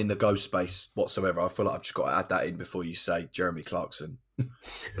anyone in the ghost space whatsoever. I feel like I've just got to add that in before you say Jeremy Clarkson.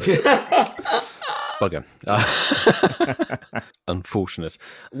 Bugger. Unfortunate.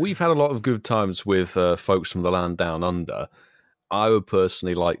 We've had a lot of good times with folks from the land down under. I would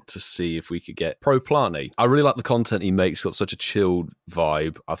personally like to see if we could get Pro Plani. I really like the content he makes. He's got such a chilled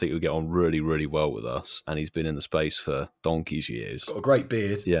vibe. I think he'll get on really, really well with us. And he's been in the space for donkey's years. Got a great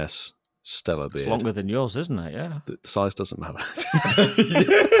beard. Yes. Stellar beard. It's longer than yours, isn't it? Yeah. The size doesn't matter.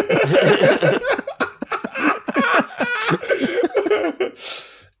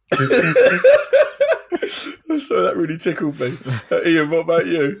 So that really tickled me. Ian, what about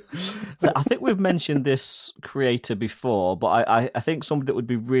you? I think we've mentioned this creator before, but I think somebody that would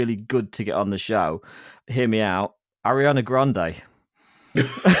be really good to get on the show, hear me out, Ariana Grande.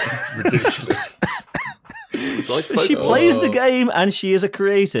 It's ridiculous. She plays the game and she is a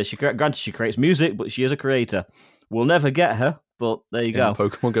creator. Granted, she creates music, but she is a creator. We'll never get her, but there you go.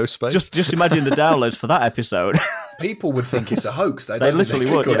 Pokemon Go space. Just imagine the downloads for that episode. People would think it's a hoax. They literally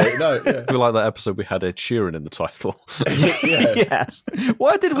would. Yeah. No, yeah. We like that episode we had Ed Sheeran in the title. Yeah. Yes.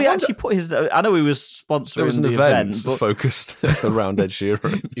 Why did we actually put his... I know he was sponsoring there was an the event but... focused around Ed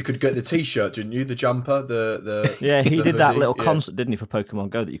Sheeran. You could get the T-shirt, didn't you? The jumper, the Yeah, he the did that hoodie. little concert, didn't he, for Pokemon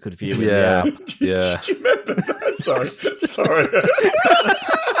Go that you could view in the Yeah. app. Yeah. Do you remember that? Sorry.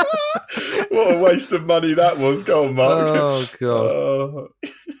 What a waste of money that was. Go on, Mark. Oh, God.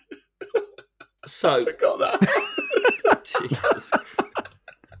 So, I forgot that. Jesus.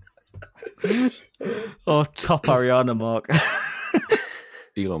 Oh, top Ariana, Mark.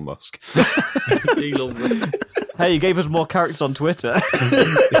 Elon Musk. Elon Musk. Hey, you gave us more characters on Twitter.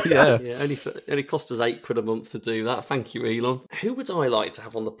 Yeah. Only cost us £8 a month to do that. Thank you, Elon. Who would I like to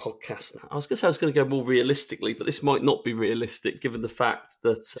have on the podcast now? I was going to say I was going to go more realistically, but this might not be realistic given the fact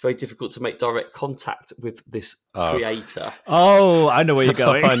that it's very difficult to make direct contact with this creator. Oh, I know where you're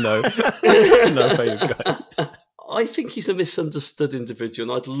going. I know. I know where you're going. I think he's a misunderstood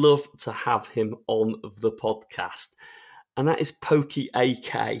individual, and I'd love to have him on the podcast. And that is Pokey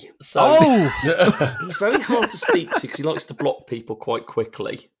AK. So he's very hard to speak to because he likes to block people quite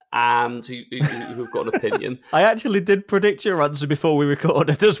quickly and who've got an opinion. I actually did predict your answer before we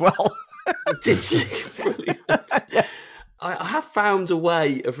recorded as well. Did you? Brilliant. Yeah. I have found a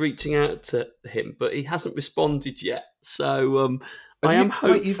way of reaching out to him, but he hasn't responded yet. So I am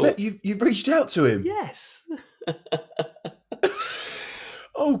hopeful. Wait, you've reached out to him? Yes.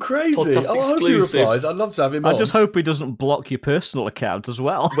 Oh, crazy. Podcast I hope he exclusive. replies. I'd love to have him on. I just hope he doesn't block your personal account as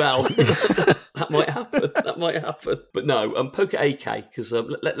well. Well, that might happen. But no, Poker AK, because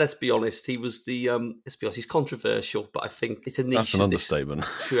let's be honest, he was he's controversial, but I think it's a niche. That's an understatement.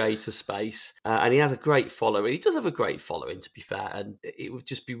 Creator space, and he has a great following. He does have a great following, to be fair, and it would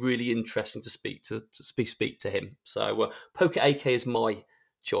just be really interesting to speak to him. So Poker AK is my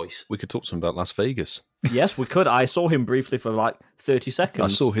choice. We could talk to him about Las Vegas. Yes, we could. I saw him briefly for like 30 seconds. I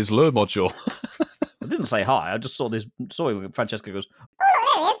saw his lure module. I didn't say hi. I just saw him. Francesca goes,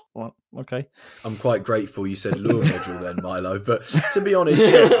 well, okay. I'm quite grateful you said lure module then, Milo. But to be honest,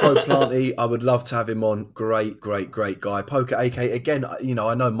 yeah, Pro Planty, I would love to have him on. Great guy. Poker AK, again,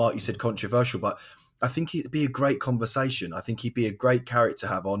 I know, Mark, you said controversial, but I think it'd be a great conversation. I think he'd be a great character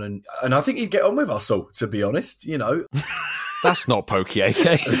to have on, and I think he'd get on with us all, to be honest, That's not Pokey AK.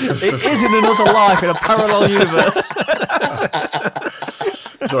 It is in another life, in a parallel universe.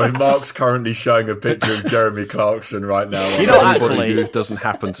 Sorry, Mark's currently showing a picture of Jeremy Clarkson right now. Actually, who doesn't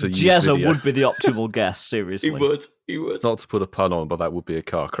happen to use Jezza video. would be the optimal guest, seriously. He would. Not to put a pun on, but that would be a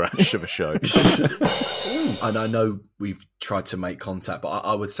car crash of a show. And I know we've tried to make contact, but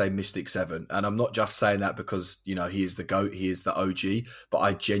I would say Mystic 7. And I'm not just saying that because, he is the GOAT, he is the OG, but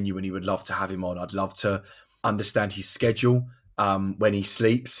I genuinely would love to have him on. I'd love to understand his schedule when he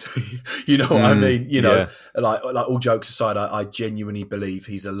sleeps. You know what I mean? Like all jokes aside, I genuinely believe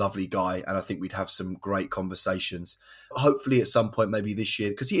he's a lovely guy, and I think we'd have some great conversations. Hopefully at some point, maybe this year,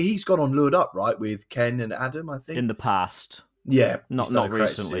 because he's gone on Lured Up, right, with Ken and Adam, I think. In the past. Yeah. Not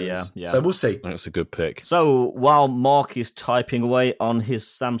recently, yeah. So we'll see. That's a good pick. So while Mark is typing away on his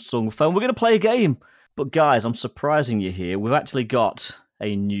Samsung phone, we're going to play a game. But guys, I'm surprising you here. We've actually got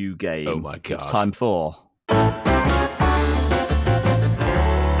a new game. Oh my God. It's time for...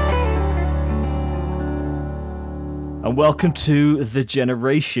 And welcome to the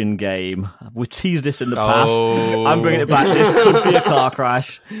Generation Game. We teased this in the past. I'm bringing it back. This could be a car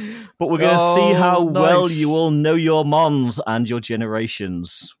crash. But we're going to see how well you all know your mons and your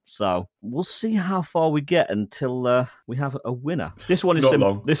generations. So we'll see how far we get until we have a winner. This one is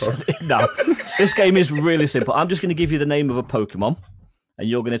simple. This game is really simple. I'm just going to give you the name of a Pokemon, and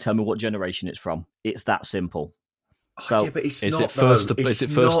you're going to tell me what generation it's from. It's that simple. So but it's is not, it first to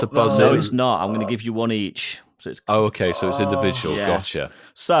buzz No, in? it's not. I'm going to give you one each. So it's okay, so it's individual. Yes. Gotcha.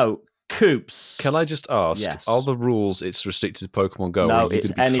 So, Coops. Can I just ask, Yes. are the rules it's restricted to Pokemon Go? No, or you it's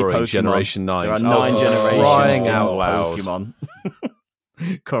could be any throwing Pokemon. Generation 9s? There are 9 generations Crying of out loud. Pokemon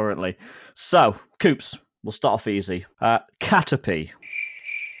currently. So, Coops, we'll start off easy. Caterpie.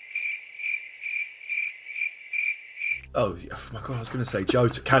 Oh my God, I was going to say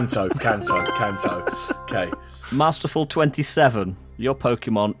Kanto. Okay. Masterful 27. Your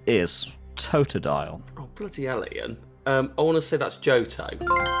Pokemon is Totodile. Oh, bloody hell, Ian. I want to say that's Johto.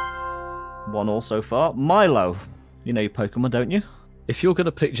 1 all so far. Milo. You know your Pokemon, don't you? If you're going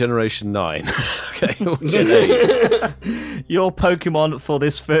to pick Generation 9, okay, or Gen 8, Your Pokemon for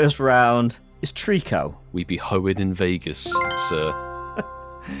this first round is Trico. we be hoeing in Vegas, sir.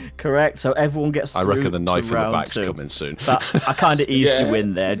 Correct. So everyone gets through I reckon the to knife in the round back's 2. coming soon. So I kind of eased Yeah, you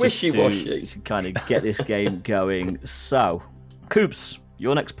in there just wishy-washy. to kind of get this game going. So, Coops,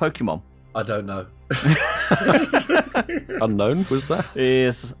 your next Pokemon I don't know. Unknown, was that?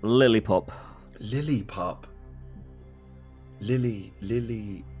 is Lillipup. Lillipup. Lily.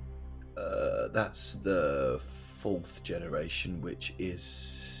 That's the 4th generation, which is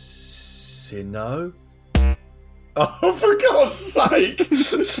Sinnoh. Oh, for God's sake!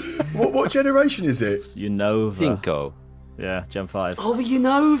 What generation is it? Unova. Cinco. Yeah, Gen 5. Oh, the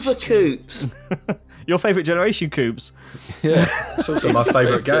Unova Coops. Your favourite generation, Coops? Yeah. It's also my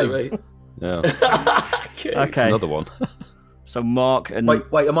favourite game. Yeah. Okay. Another one. So Mark and...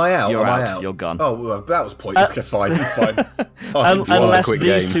 Wait, am I out? You're am I out. out? You're gone. Oh, well, that was pointless. Okay, fine. Unless quick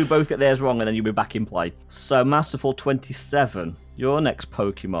these game. two both get theirs wrong and then you'll be back in play. So Masterful 27. Your next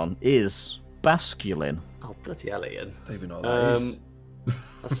Pokemon is Basculin. Oh, bloody hell, Ian. Don't even know what that is.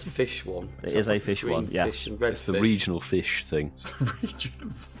 That's the fish one. It is a fish Green one, yes. Fish and red It's the fish. regional fish thing. It's the regional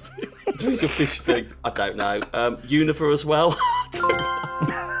fish. The regional fish thing. I don't know. Unova as well. I don't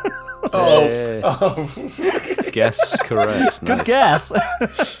know. Guess correct. Good Nice. guess.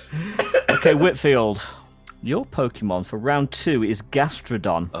 Okay, Whitfield. Your Pokemon for round 2 is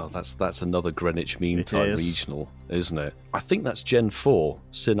Gastrodon. Oh, that's another Greenwich Mean It Time is. regional, isn't it? I think that's Gen 4.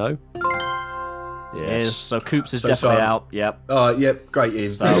 Sinnoh? Yes. So Coops is definitely out. Yep. Yep. Great,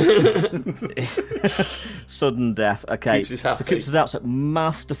 Ian. Sudden death. Okay. Coops is happy. So Coops is out. So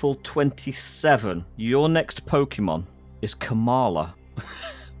Masterful 27. Your next Pokemon is Kamala.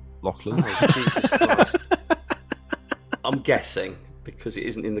 Lachlan. Oh, Jesus Christ. I'm guessing, because it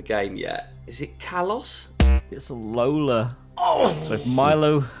isn't in the game yet. Is it Kalos? It's a Lola. Oh! So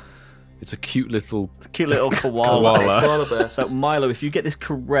Milo... It's a cute little koala. Koala bear. So Milo, if you get this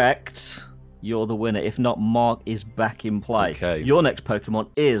correct, you're the winner. If not, Mark is back in play. Okay. Your next Pokemon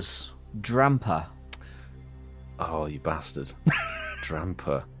is Drampa. Oh, you bastard.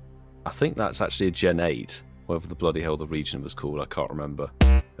 Drampa. I think that's actually a Gen 8. Whatever the bloody hell the region was called, I can't remember.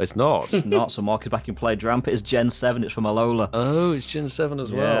 It's not. It's not, so Mark is back in play. Drampa is Gen 7, it's from Alola. Oh, it's Gen 7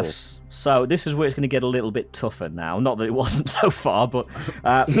 as well. Yes. So this is where it's going to get a little bit tougher now. Not that it wasn't so far, but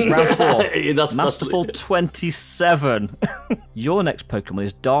round 4. That's Masterful 27. Your next Pokemon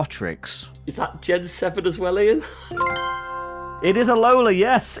is Dartrix. Is that Gen 7 as well, Ian? It is Alola,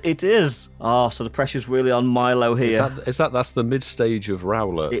 yes, it is. Oh, so the pressure's really on Milo here. That's the mid-stage of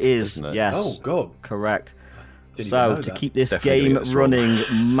Rowlet? It is, isn't it? yes. Oh, God. Correct. Didn't So, even know to that. keep this Definitely game get this wrong.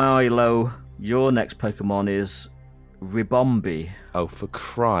 running, Milo, your next Pokemon is Ribombee. Oh, for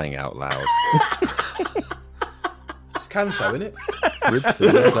crying out loud. It's Kanto, isn't it? Rib for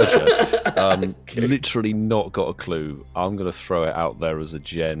your pleasure. Literally not got a clue. I'm going to throw it out there as a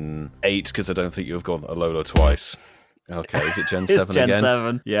Gen 8 because I don't think you've gone Alola twice. Okay, is it Gen 7 It's Gen again?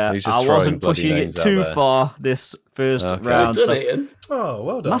 7, yeah. He's just I throwing wasn't bloody pushing it names out too there. far this first round. Well So, done, Ian. Oh,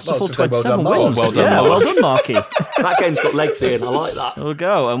 well done. Masterful I was gonna say 27 well done, wins. Mark. Well done, yeah, Mark. well done, Marky. That game's got legs, Ian. I like that. There we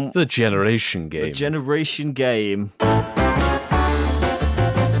go. And The generation game. the generation game.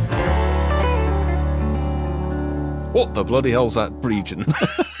 What the bloody hell's that region?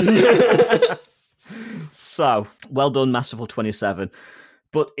 So, well done, Masterful 27.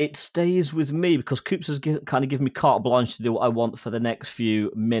 But it stays with me because Coops has kind of given me carte blanche to do what I want for the next few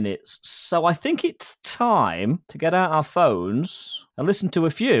minutes. So I think it's time to get out our phones and listen to a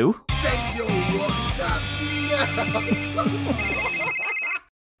few. Send your WhatsApps now.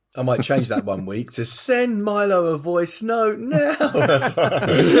 I might change that one week to send Milo a voice note now. That's right.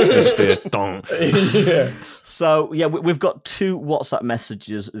 Just be a dong. Yeah. So, yeah, we've got 2 WhatsApp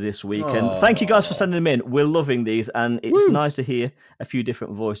messages this week. And thank you guys for sending them in. We're loving these. And it's nice to hear a few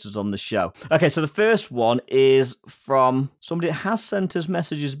different voices on the show. Okay, so the first one is from somebody that has sent us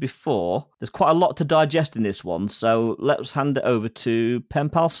messages before. There's quite a lot to digest in this one. So let's hand it over to Pen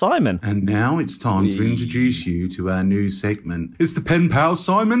Pal Simon. And now it's time to introduce you to our new segment. It's the Pen Pal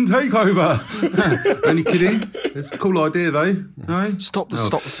Simon Takeover. Only kidding. It's a cool idea, though. No? Stop the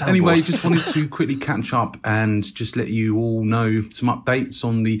soundboard. Anyway, just wanted to quickly catch up and just let you all know some updates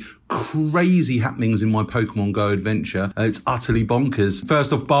on the crazy happenings in my Pokemon Go adventure. It's utterly bonkers.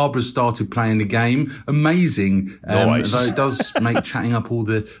 First off, Barbara's started playing the game. Amazing. Nice. Though it does make chatting up all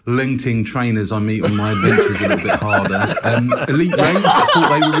the LinkedIn trainers I meet on my adventures a little bit harder. Elite Raids, I thought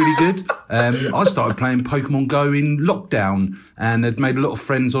they were really good. I started playing Pokemon Go in lockdown and had made a lot of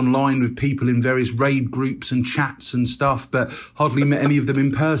friends online with people in various raid groups and chats and stuff, but hardly met any of them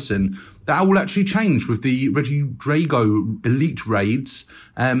in person. That all actually changed with the Regidrago Elite Raids.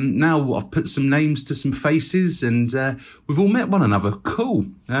 Now I've put some names to some faces and we've all met one another. Cool.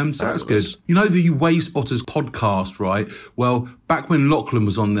 So that's good. You know the Way Spotters podcast, right? Well, back when Lachlan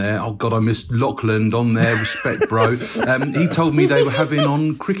was on there, oh God, I missed Lachlan on there, respect bro. He told me they were having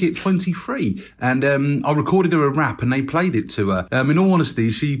on Cricket 23 and I recorded her a rap and they played it to her. In all honesty,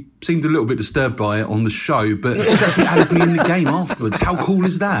 she seemed a little bit disturbed by it on the show, but she actually added me in the game afterwards. How cool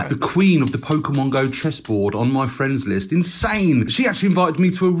is that? The queen of the Pokemon Go chessboard on my friends list. Insane. She actually invited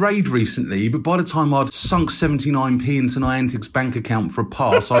me to a raid recently, but by the time I'd sunk 79p into Niantic's bank account for a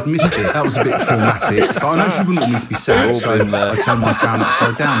pass, I'd missed it. That was a bit traumatic. But I know she wouldn't want me to be sad, so I turned my frown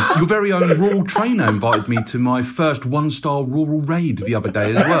upside down. Your very own rural trainer invited me to my first 1-star rural raid the other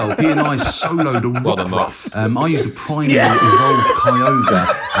day as well. He and I soloed a Rockruff. I used a primal evolved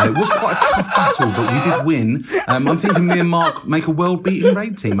Kyogre. It was quite a tough battle, but we did win. I'm thinking me and Mark make a world-beating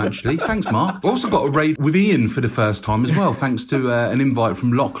raid team, actually. Thanks, Mark. I also got a raid with Ian for the first time as well, thanks to an invite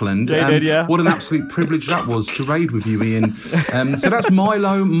from Lachlan. Yeah. What an absolute privilege that was to raid with you, Ian. So that's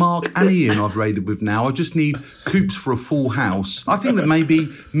Milo, Mark and Ian I've raided with now. I just need Coops for a full house. I think that maybe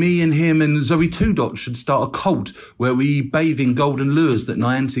me and him and Zoe 2 Dot should start a cult where we bathe in golden lures that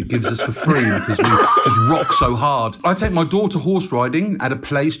Niantic gives us for free because we just rock so hard. I take my daughter horse riding at a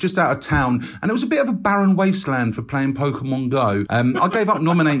place just out of town and it was a bit of a barren wasteland for playing Pokemon Go. I gave up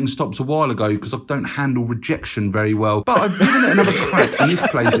nominating stops a while ago because I don't handle rejection very well, but I've given it another crack And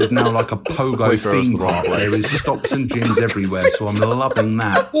this place is now like a pogo theme park. There is stops and gyms everywhere, so I'm loving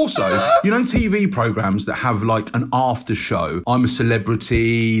that. Also, you know TV programs that have like an after show, I'm a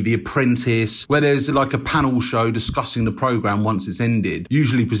Celebrity, The Apprentice, where there's like a panel show discussing the program once it's ended,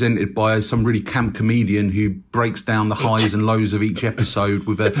 usually presented by some really camp comedian who breaks down the highs and lows of each episode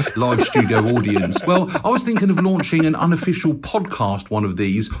with a live studio audience. Well, I was thinking of launching an unofficial podcast, one of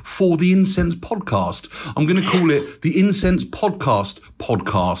these, for the Incense Podcast. I'm going to call it the Incense Podcast,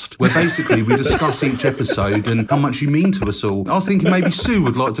 where basically we discuss each episode and how much you mean to us all. I was thinking maybe Sue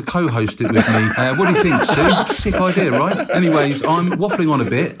would like to co-host it with me. What do you think, Sue? Sick idea, right? Anyways, I'm waffling on a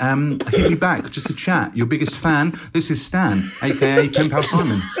bit. Hit me back just to chat. Your biggest fan, this is Stan, aka Pen Pal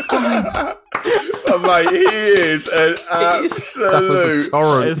Simon. Oh, mate, he is an absolute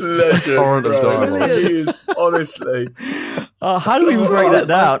legend. He is, honestly. How do we even break that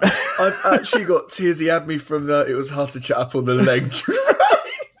down? I've actually got tears. He had me from it was hard to chat up on the length.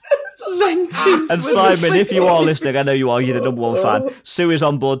 And Simon, if you are listening, I know you are, you're the number one fan. Sue is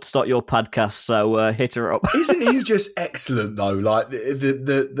on board to start your podcast, so hit her up. Isn't he just excellent though? Like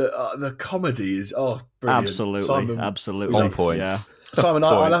the comedy is brilliant. Absolutely on point. Yeah. Simon,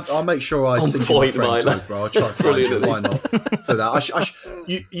 I'll make sure I send you my friend code, bro. I'll try and find you. Why not? For that,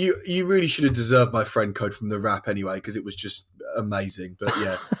 you really should have deserved my friend code from the rap anyway, because it was just amazing. But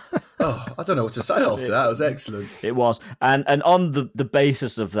yeah, I don't know what to say after that. It was excellent. It was, and on the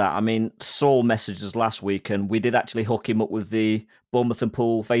basis of that, I mean, Saul messaged us last week, and we did actually hook him up with the Bournemouth and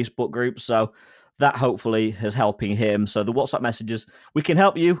Poole Facebook group. So that hopefully is helping him. So the WhatsApp messages, we can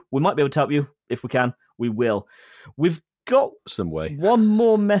help you. We might be able to help you if we can. We will. We've got some way. One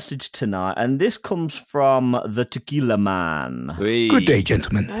more message tonight, and this comes from the Tequila Man. Good day,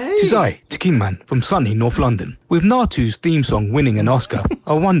 gentlemen. It is I, Tequila Man, from sunny North London. With Natu's theme song winning an Oscar,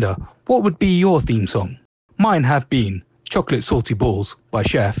 I wonder, what would be your theme song? Mine have been Chocolate Salty Balls by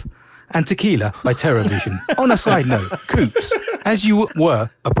Chef and Tequila by TerraVision. On a side note, Coops, as you were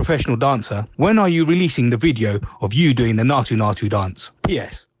a professional dancer, when are you releasing the video of you doing the Natu dance?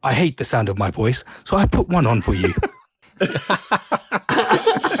 P.S. I hate the sound of my voice, so I put one on for you.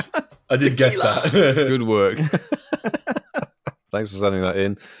 I did guess that. Good work. Thanks for sending that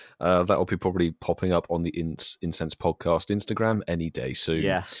in. That will be probably popping up on the Incense Podcast Instagram any day soon.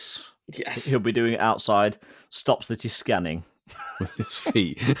 Yes. He'll be doing it outside. Stops that he's scanning with his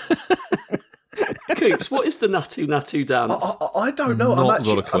feet. Coops, what is the Natu dance? I don't know. I'm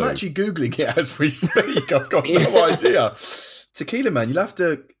actually Googling it as we speak. I've got no idea. Tequila Man, you'll have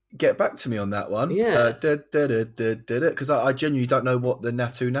to get back to me on that one. Yeah. Because I genuinely don't know what the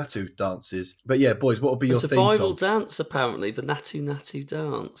Natu dance is. But yeah, boys, what will be your theme song? It's a viral dance, apparently, the Natu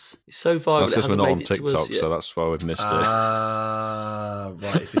dance. It's so viral. That's because we're not on TikTok, so that's why we've missed it. Right.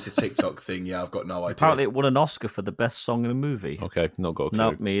 If it's a TikTok thing, yeah, I've got no idea. Apparently it won an Oscar for the best song in a movie. Okay, not got a clue.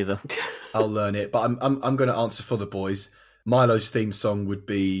 No, me either. I'll learn it, but I'm going to answer for the boys. Milo's theme song would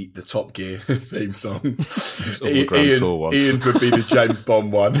be the Top Gear theme song. Ian's would be the James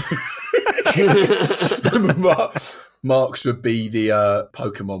Bond one. Mark's would be the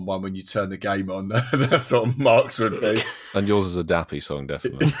Pokemon one when you turn the game on. That's what Mark's would be. And yours is a Dappy song,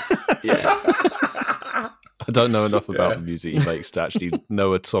 definitely. Yeah. I don't know enough about the music he makes to actually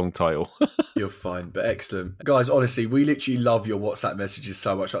know a song title. You're fine, but excellent. Guys, honestly, we literally love your WhatsApp messages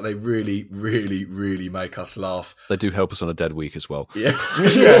so much. Like, they really, really, really make us laugh. They do help us on a dead week as well. Yeah.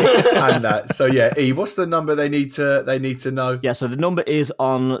 And that. So yeah, E, what's the number they need to know? Yeah, so the number is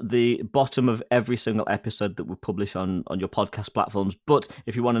on the bottom of every single episode that we publish on your podcast platforms. But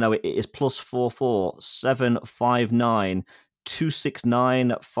if you want to know it, it is +44 759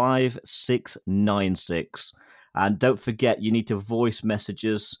 269 5696. And don't forget, you need to voice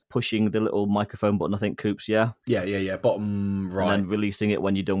messages pushing the little microphone button, I think, Coops, yeah? Yeah. Bottom right. And then releasing it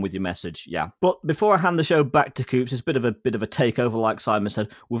when you're done with your message, yeah. But before I hand the show back to Coops, it's a bit of a takeover, like Simon said.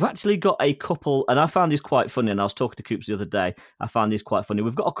 We've actually got a couple, and I found these quite funny, and I was talking to Coops the other day. I found these quite funny.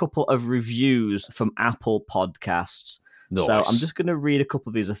 We've got a couple of reviews from Apple Podcasts. Nice. So I'm just going to read a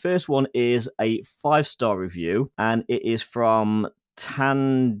couple of these. The first one is a 5-star review, and it is from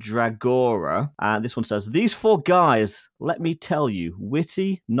Tandragora. And this one says, "These 4 guys, let me tell you,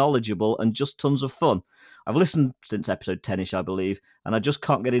 witty, knowledgeable, and just tons of fun. I've listened since episode 10-ish, I believe, and I just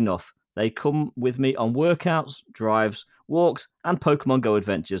can't get enough. They come with me on workouts, drives, walks, and Pokemon Go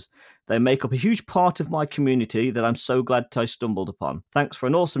adventures. They make up a huge part of my community that I'm so glad I stumbled upon. Thanks for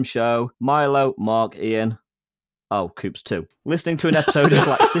an awesome show. Milo, Mark, Ian." Oh, Coops too. Listening to an episode is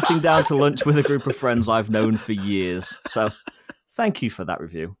like sitting down to lunch with a group of friends I've known for years. So thank you for that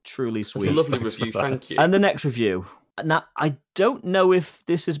review. Truly sweet. It's a lovely review, thank you. And the next review. Now, I don't know if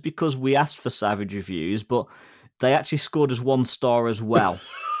this is because we asked for savage reviews, but They actually scored as 1 star as well.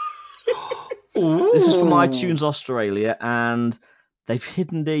 This is from iTunes Australia, and they've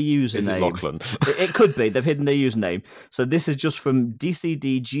hidden their username. Is it Lachlan? It could be. They've hidden their username. So this is just from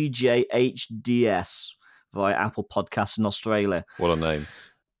DCDGJHDS via Apple Podcasts in Australia. What a name.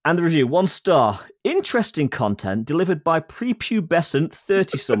 And the review, 1 star. Interesting content delivered by prepubescent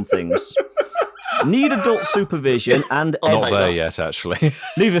 30-somethings. Need adult supervision and... Not there yet, actually.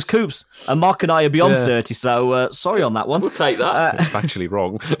 Neither is Coops. And Mark and I are beyond 30, so sorry on that one. We'll take that. It's factually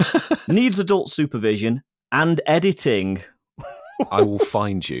wrong. Needs adult supervision and editing. I will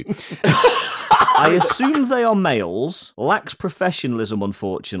find you. I assume they are males. Lacks professionalism,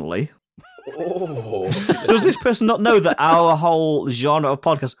 unfortunately. Does this person not know that our whole genre of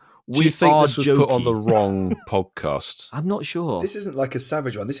podcasts... Do you think this was jokey. put on the wrong podcast? I'm not sure. This isn't like a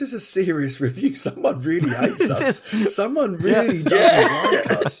savage one. This is a serious review. Someone really hates us. Someone really doesn't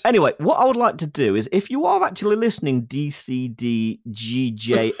like us. Anyway, what I would like to do is, if you are actually listening,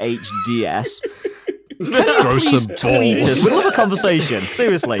 DCDGJHDS, Grow some tweet us. We'll have a conversation.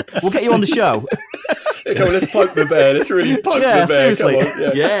 Seriously. We'll get you on the show. Come on, let's poke the bear. Let's really poke the bear. Seriously. Come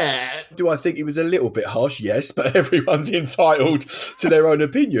on. Yeah. Do I think he was a little bit harsh? Yes, but everyone's entitled to their own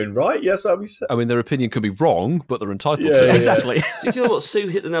opinion, right? Yes, I mean, their opinion could be wrong, but they're entitled to it. Exactly. Do you know what? Sue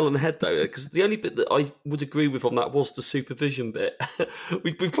hit the nail on the head, though, because the only bit that I would agree with on that was the supervision bit.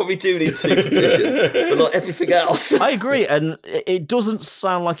 we probably do need supervision, but like everything else. I agree, and it doesn't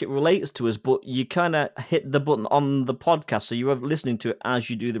sound like it relates to us, but you kind of hit the button on the podcast, so you are listening to it as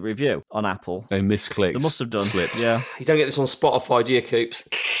you do the review on Apple. They misclicked. They must have done. Slipped. Yeah. You don't get this on Spotify, do you, Coops?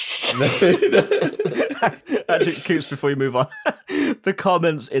 Actually, Coops, before you move on, the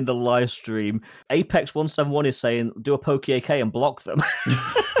comments in the live stream, Apex171 is saying, do a Poke AK and block them.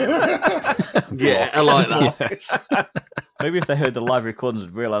 Yeah, I like that. Yes. Maybe if they heard the live recordings,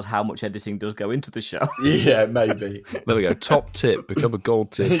 they'd realise how much editing does go into the show. Yeah, maybe. There we go. Top tip. Become a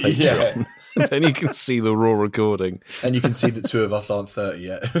gold tier Patreon. Then you can see the raw recording. And you can see that 2 of us aren't 30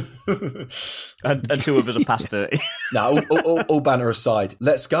 yet. and 2 of us are past 30. Now, all banner aside,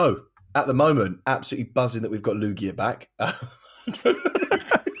 let's go. At the moment, absolutely buzzing that we've got Lugia back. It's a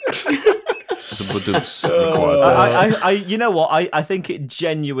badoops required. You know what? I think it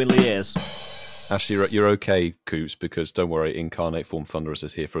genuinely is. Actually, you're okay, Coops, because don't worry, Incarnate Form Thunderous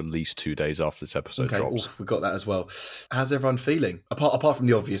is here for at least 2 days after this episode drops. We got that as well. How's everyone feeling? Apart from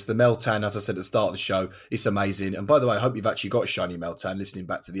the obvious, the Meltan, as I said at the start of the show, it's amazing. And by the way, I hope you've actually got a shiny Meltan listening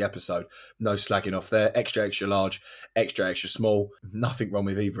back to the episode. No slagging off there. Extra large, extra small. Nothing wrong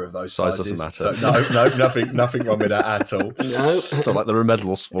with either of those Size sizes. doesn't matter. So, nothing wrong with that at all. No. Don't like there are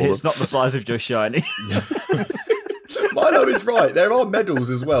medals for It's them. not the size of just shiny. Milo is right. There are medals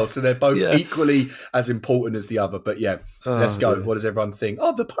as well, so they're both equally as important as the other. But let's go. Dear. What does everyone think?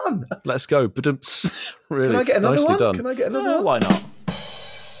 Oh, the pun. Let's go. Badoops. Really, can I get another nicely one? done. Can I get another one? Why not?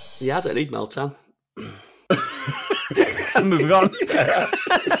 Yeah, I don't need Meltan. Moving on.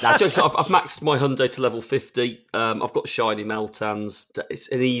 Nah, jokes, I've maxed my Hyundai to level 50. I've got shiny Meltans. It's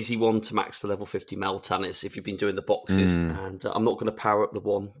an easy one to max to level 50 Meltan if you've been doing the boxes. And I'm not going to power up the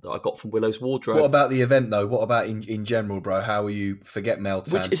one that I got from Willow's Wardrobe. What about the event, though? What about in general, bro? How are you? Forget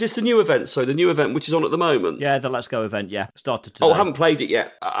Meltan. Which, is this the new event? So the new event, which is on at the moment? Yeah, the Let's Go event, started today. Oh, I haven't played it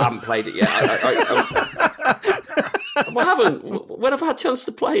yet. I haven't. When I've had a chance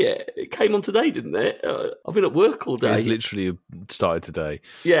to play it, it came on today, didn't it? I've been at work all day. It's literally started today.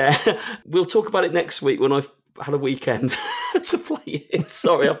 Yeah. We'll talk about it next week when I've had a weekend to play it.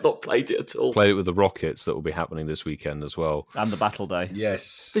 Sorry, I've not played it at all. Played it with the Rockets that will be happening this weekend as well. And the Battle Day.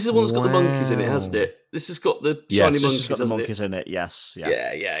 Yes. This is the one that's got the monkeys in it, hasn't it? This has got the shiny monkeys, This has got the hasn't monkeys it? in it, yes.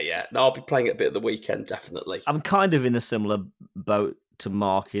 Yeah. No, I'll be playing it a bit at the weekend, definitely. I'm kind of in a similar boat to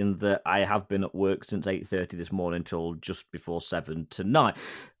Mark in that I have been at work since 8:30 this morning till just before 7 tonight.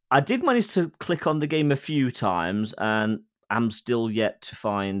 I did manage to click on the game a few times and I'm still yet to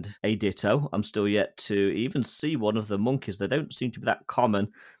find a Ditto. I'm still yet to even see one of the monkeys. They don't seem to be that common,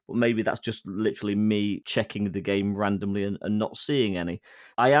 but maybe that's just literally me checking the game randomly and not seeing any.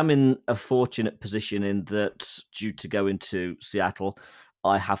 I am in a fortunate position in that due to going to Seattle,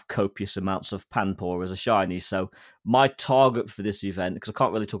 I have copious amounts of Panpour as a shiny. So my target for this event, because I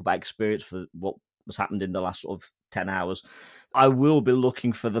can't really talk about experience for what has happened in the last sort of 10 hours, I will be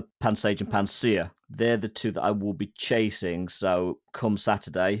looking for the Pansage and Panseer. They're the 2 that I will be chasing. So come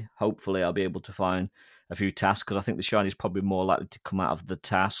Saturday, hopefully I'll be able to find a few tasks, because I think the shiny is probably more likely to come out of the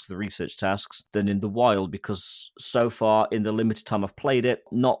tasks, the research tasks, than in the wild, because so far in the limited time I've played it,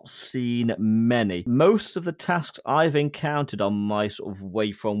 not seen many. Most of the tasks I've encountered on my sort of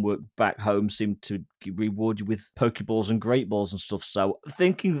way from work back home seem to reward you with Pokeballs and Great Balls and stuff, so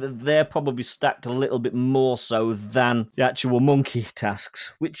thinking that they're probably stacked a little bit more so than the actual monkey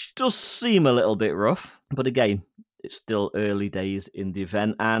tasks, which does seem a little bit rough, but again, it's still early days in the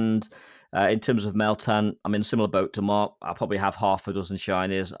event. And in terms of Meltan, I'm in a similar boat to Mark. I probably have half a dozen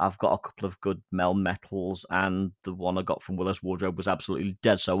shinies. I've got a couple of good Melmetals, and the one I got from Willow's Wardrobe was absolutely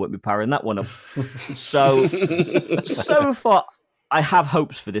dead, so I won't be powering that one up. So far, I have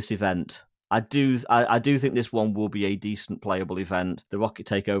hopes for this event. I do think this one will be a decent playable event. The Rocket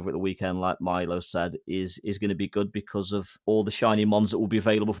Takeover at the weekend, like Milo said, is going to be good because of all the shiny mons that will be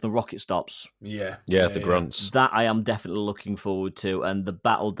available for the Rocket Stops. Yeah, the grunts. That I am definitely looking forward to. And the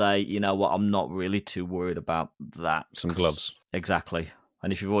Battle Day, you know what, I'm not really too worried about that. Some gloves. Exactly.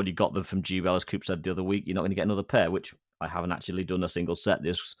 And if you've already got them from GBL, as Coop said the other week, you're not going to get another pair, which I haven't actually done a single set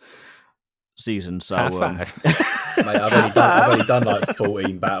this season. So Mate, I've only done like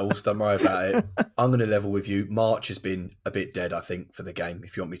 14 battles. Don't worry about it. I'm going to level with you. March has been a bit dead, I think, for the game,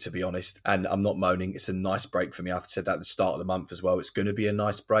 if you want me to be honest. And I'm not moaning. It's a nice break for me. I've said that at the start of the month as well. It's going to be a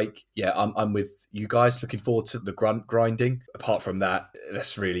nice break. Yeah, I'm with you guys. Looking forward to the grunt grinding. Apart from that,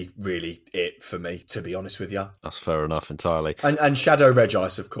 that's really, really it for me, to be honest with you. That's fair enough entirely. And Shadow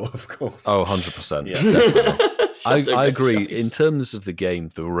Regice, of course. Oh, 100%. Yeah, definitely. I agree. In terms of the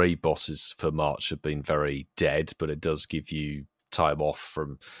game, the raid bosses for March have been very dead, but it does give you time off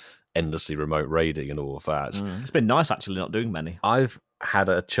from endlessly remote raiding and all of that. It's been nice actually not doing many. I've had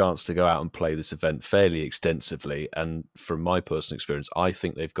a chance to go out and play this event fairly extensively, and from my personal experience, I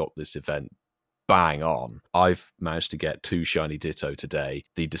think they've got this event bang on. I've managed to get 2 shiny Ditto today.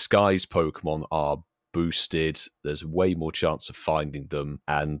 The disguised Pokemon are boosted. There's way more chance of finding them,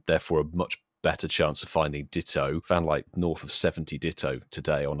 and therefore a much better chance of finding Ditto. Found like north of 70 Ditto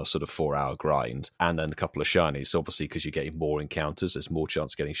today on a sort of 4-hour grind, and then a couple of shinies. So obviously, because you're getting more encounters, there's more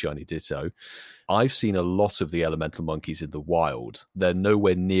chance of getting shiny Ditto. I've seen a lot of the elemental monkeys in the wild. They're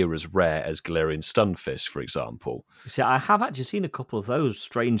nowhere near as rare as Galarian Stunfisk, for example. See, I have actually seen a couple of those,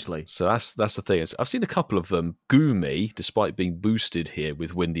 strangely. So that's the thing. I've seen a couple of them. Goomy, despite being boosted here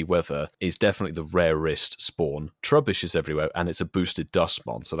with windy weather, is definitely the rarest spawn. Trubbish is everywhere, and it's a boosted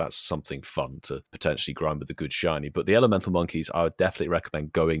Dustmon, so that's something fun to potentially grind with a good shiny. But the elemental monkeys, I would definitely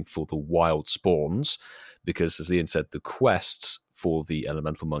recommend going for the wild spawns, because as Ian said, the quests for the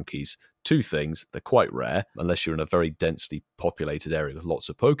elemental monkeys, 2 things: they're quite rare. Unless you're in a very densely populated area with lots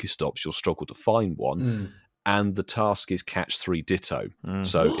of Pokestops, you'll struggle to find one. And the task is catch 3 Ditto.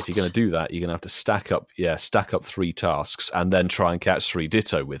 So if you're going to do that, you're going to have to stack up 3 tasks and then try and catch 3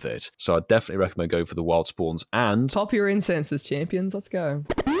 Ditto with it. So I'd definitely recommend going for the wild spawns. And Pop your incense as champions. Let's go.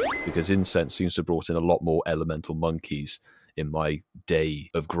 Because Incense seems to have brought in a lot more elemental monkeys in my day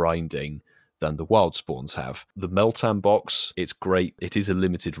of grinding than the wild spawns have. The Meltan box, it's great. It is a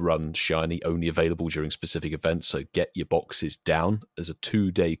limited run shiny, only available during specific events, so get your boxes down. There's a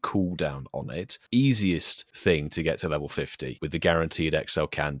 2-day cooldown on it. Easiest thing to get to level 50 with the guaranteed XL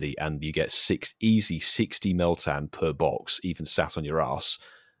candy, and you get 60 Meltan per box, even sat on your ass.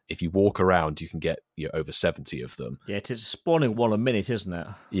 If you walk around, you can get over 70 of them. Yeah, it's spawning 1 a minute, isn't it?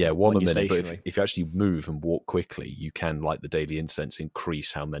 Yeah, 1 a minute. But if you actually move and walk quickly, you can, like the daily incense,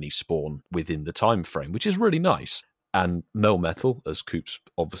 increase how many spawn within the time frame, which is really nice. And Melmetal, as Coops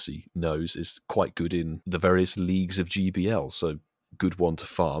obviously knows, is quite good in the various leagues of GBL. So good one to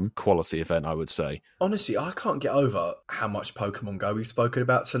farm. Quality event, I would say. Honestly, I can't get over how much Pokemon Go we've spoken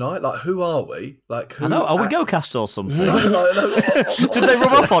about tonight. Like, who are we? Like, who? I know. Are we GoCast or something? No. Did they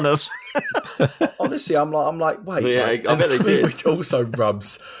rub off on us? Honestly, I'm like, wait. Yeah, like, I bet they did. Which also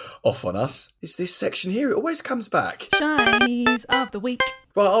rubs off on us. It's this section here. It always comes back. Shinies of the week.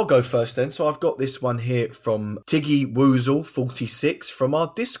 Right, I'll go first then. So I've got this one here from Tiggy Woozle 46 from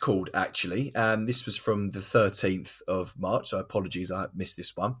our Discord, actually. And this was from the 13th of March. So apologies, I missed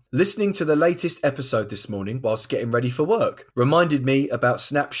this one. Listening to the latest episode this morning whilst getting ready for work. Reminded me about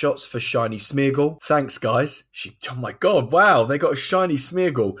snapshots for Shiny Smeargle. Thanks, guys. Oh my God, wow. They got a Shiny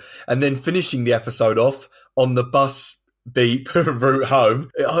Smeargle. And then finishing the episode off on the bus beep route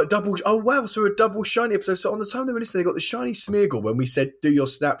home. A double shiny episode. So on the time they were listening, they got the shiny Smeargle when we said do your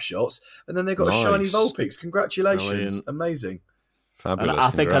snapshots, and then they got a shiny Vulpix. Congratulations. Brilliant. Amazing. Fabulous. And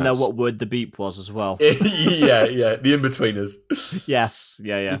I think I know what word the beep was as well. yeah, the in-betweeners. Yes,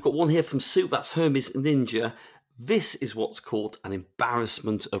 yeah. We've got one here from Sue, that's Hermes Ninja. This is what's called an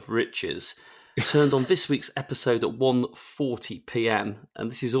embarrassment of riches. turned on this week's episode at 1:40 p.m.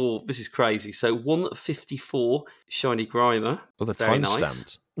 and this is crazy. So 1:54 Shiny Grimer. Oh, the very time nice.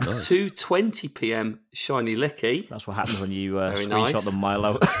 stamped. Nice. 2:20 p.m. Shiny Licky. That's what happens when you screenshot nice. the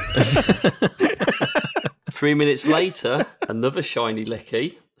Milo. 3 minutes later, another Shiny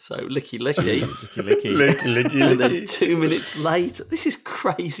Licky. So Licky. And then 2 minutes later, this is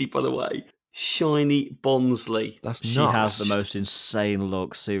crazy, by the way. Shiny Bonsley. She has the most insane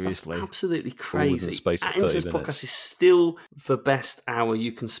look, seriously. That's absolutely All within the crazy. space of That 30 Incense minutes. Podcast is still the best hour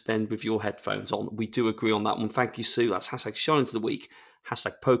you can spend with your headphones on. We do agree on that one. Thank you, Sue. That's hashtag Shinies of the Week,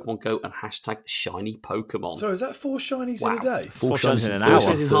 hashtag Pokemon Go, and hashtag Shiny Pokemon. So is that 4 shinies in a day? 4 shinies in an 4 hour.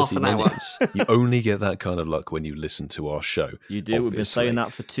 shinies in half an hour. minutes. You only get that kind of luck when you listen to our show. You do. We've been obviously. saying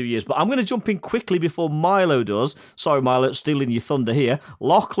that for 2 years. But I'm going to jump in quickly before Milo does. Sorry, Milo, stealing your thunder here.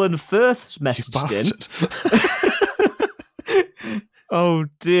 Lachlan Firth's You messaged in. bastard. Oh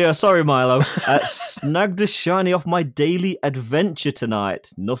dear, sorry Milo. Snagged a shiny off my daily adventure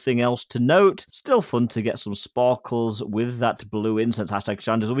tonight. Nothing else to note. Still fun to get some sparkles with that blue incense. Hashtag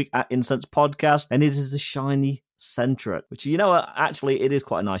Shinies of the Week at Incense Podcast. And it is the shiny Centret, which, you know what, actually it is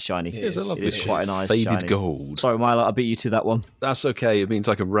quite a nice shiny. It is a lovely It is quite a nice Faded shiny. gold. Sorry Milo, I beat you to that one. That's okay. It means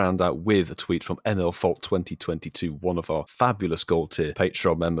I can round out with a tweet from ML Fault 2022, one of our fabulous gold tier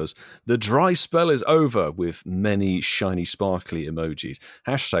Patreon members. The dry spell is over, with many shiny sparkly emojis.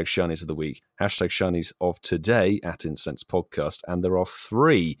 Hashtag Shinies of the Week, hashtag Shinies of Today at Incense Podcast, and there are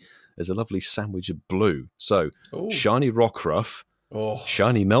 3. There's a lovely sandwich of blue. So, Ooh. Shiny Rockruff, Oh.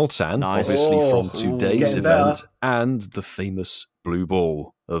 Shiny Meltan, Nice. obviously Oh, from it's today's getting event, better. and the famous blue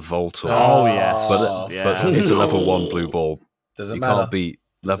ball of Voltor. Oh, yes. But Yeah. it's a level 1 blue ball. Doesn't You matter. can't beat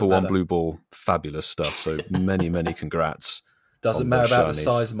level Doesn't 1 matter. blue ball. Fabulous stuff. So many congrats. Doesn't on matter those about the shinies.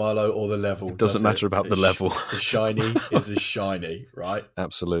 size, Milo, or the level. It doesn't matter about the level. The shiny is a shiny, right?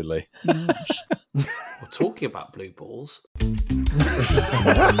 Absolutely. We're talking about blue balls.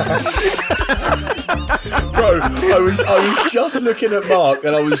 Bro, I was just looking at Mark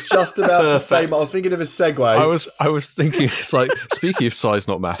and I was just about to say, I was thinking of a segue. I was thinking, it's like, speaking of size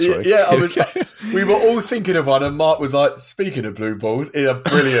not mattering. Yeah, we were all thinking of one, and Mark was like, speaking of blue balls, yeah,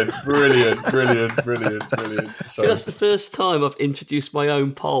 brilliant. So, That's the first time I've introduced my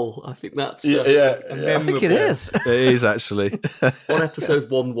own poll. I think that's yeah. I think it is. It is actually. on episode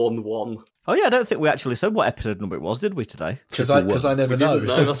 111. Oh yeah, I don't think we actually said what episode number it was, did we, today? Because I never know.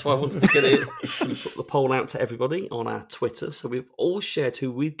 No, that's why I wanted to get it. We put the poll out to everybody on our Twitter, so we've all shared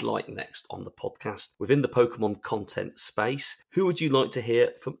who we'd like next on the podcast within the Pokemon content space. Who would you like to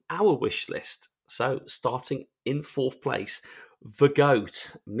hear from our wish list? So, starting in 4th place, the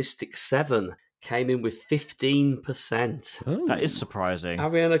GOAT, Mystic 7, came in with 15%. That is surprising.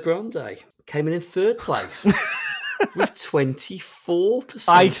 Ariana Grande came in 3rd place. With 24%.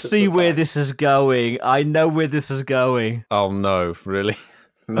 I see where this is going. I know where this is going. Oh no, really?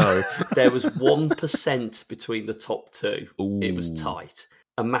 No. There was 1% between the top 2. Ooh. It was tight,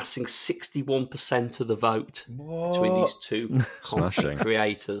 amassing 61% of the vote between these two content Smashing.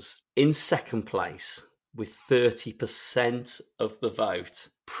 creators. In 2nd place, with 30% of the vote,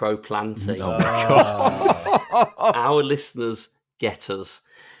 Pro Planty. Oh my god. Our listeners get us.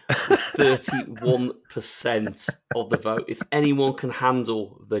 31% of the vote. If anyone can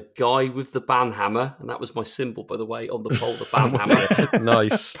handle the guy with the banhammer, and that was my symbol, by the way, on the poll, the banhammer.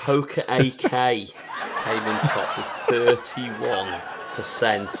 Nice. Poker AK came in top with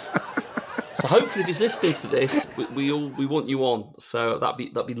 31%. So hopefully, if he's listening to this, we want you on. So that'd be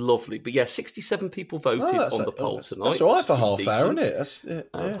lovely. But yeah, 67 people voted on the poll tonight. That's all right for half Decent. hour, isn't it?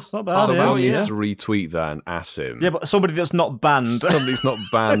 That's not bad. Somebody yeah. needs to retweet that and at him. Yeah, but somebody that's not banned. Somebody's not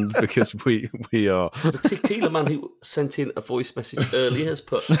banned because we are. The Tequila man who sent in a voice message earlier has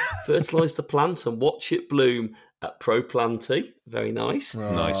put fertilise the plant and watch it bloom at Pro Planty. Very nice.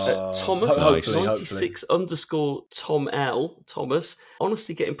 Nice. Thomas, Hopefully. 96 _ Tom L. Thomas.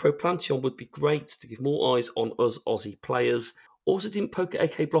 Honestly, getting Pro Planty on would be great to give more eyes on us Aussie players. Also, didn't Poker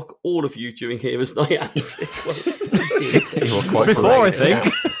AK block all of you during Heroes Night out? Well, he did. You were quite Before, I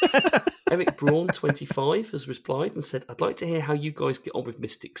correct. think. Eric Braun, 25, has replied and said, I'd like to hear how you guys get on with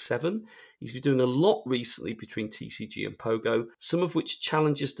Mystic 7. He's been doing a lot recently between TCG and Pogo, some of which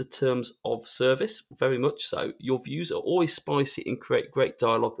challenges the terms of service, very much so. Your views are always spicy and create great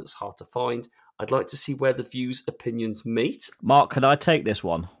dialogue that's hard to find. I'd like to see where the views' opinions meet. Mark, can I take this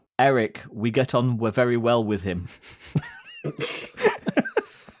one? Eric, we get on very well with him.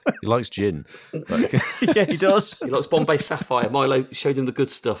 He likes gin. Yeah, he does. He likes Bombay Sapphire. Milo showed him the good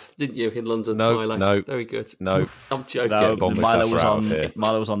stuff, didn't you, in London? No, Milo? no. Very good. No. I'm joking. No, Bombay Milo Sapphire was out on. of here.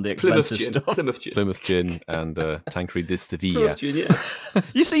 Milo was on the Plymouth expensive gin. stuff. Plymouth gin. and Tanqueray de Sevilla. Plymouth gin, yeah.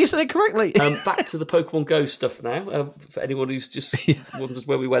 You said it correctly. Back to the Pokemon Go stuff now. For anyone who's just wonders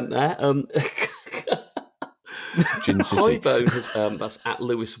where we went there. Gin City. Highbone has, that's at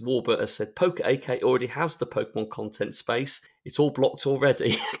Lewis Warbert, has said Poker AK already has the Pokemon content space. It's all blocked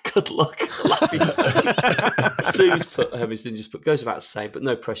already. Good luck. Sue's put Hermes Ninjas, but goes about saying, but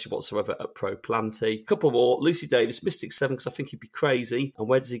no pressure whatsoever at Pro Planty. Couple more. Lucy Davis, Mystic 7, because I think he'd be crazy. And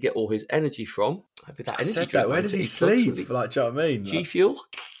where does he get all his energy from? Maybe that I energy said drink that. Where does he sleep? Like, do you know what I mean? G Fuel?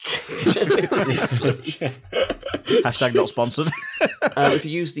 Where does he sleep? Hashtag not sponsored. If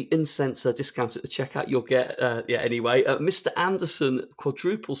you use the Incense discount at the checkout, you'll get, anyway. Mr. Anderson,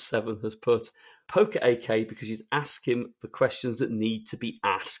 Quadruple 7, has put Poker AK because you'd ask him the questions that need to be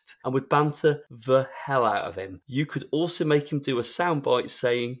asked and would banter the hell out of him. You could also make him do a soundbite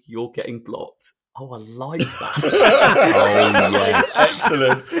saying you're getting blocked. Oh, I like that. Yes.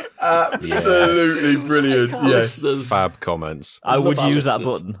 Excellent. Absolutely brilliant. Yes. Fab comments. I would use that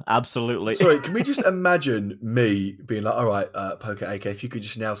button. Absolutely. Sorry, can we just imagine me being like, all right, Poker AK, if you could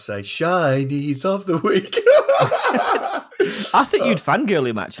just now say Shinies of the Week. I think you'd fangirl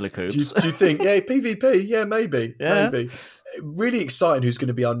him, actually, Coops. Do you think? Yeah, PvP. Yeah, maybe. Yeah. Maybe. Really exciting who's going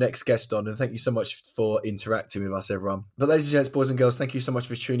to be our next guest on, and thank you so much for interacting with us, everyone. But ladies and gents, boys and girls, thank you so much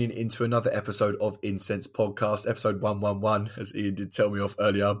for tuning into another episode of Incense Podcast, episode 111, as Ian did tell me off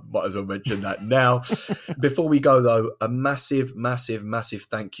earlier. Might as well mention that now. Before we go, though, a massive, massive, massive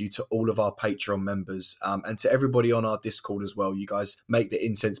thank you to all of our Patreon members and to everybody on our Discord as well. You guys make the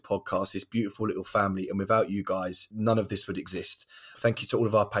Incense Podcast this beautiful little family, and without you guys, none of this would exist. Thank you to all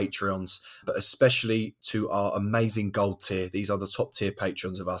of our Patreons, but especially to our amazing gold tier. These are the top tier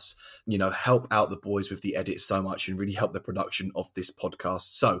patrons of us. You know, help out the boys with the edit so much and really help the production of this podcast.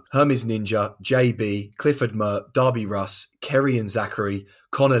 So, Hermes Ninja, JB, Clifford Mert, Darby Russ, Kerry and Zachary,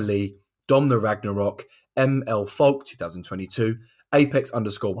 Connor Lee, Dom the Ragnarok, ML Folk 2022,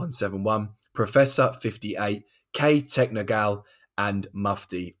 Apex_171, Professor 58, K Technogal, and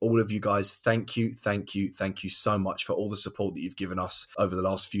Mufti. All of you guys, thank you so much for all the support that you've given us over the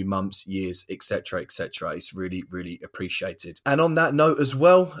last few months, years, etc. It's really, really appreciated. And on that note as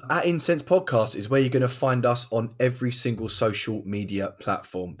well, at Incense Podcast is where you're going to find us on every single social media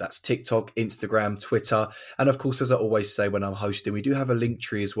platform. That's TikTok, Instagram, Twitter, and of course, as I always say when I'm hosting, we do have a link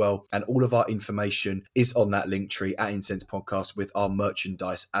tree as well, and all of our information is on that link tree at Incense Podcast with our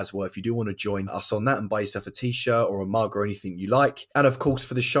merchandise as well. If you do want to join us on that and buy yourself a t-shirt or a mug or anything you like. And of course,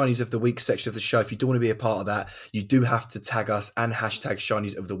 for the Shinies of the Week section of the show, if you do want to be a part of that, you do have to tag us and hashtag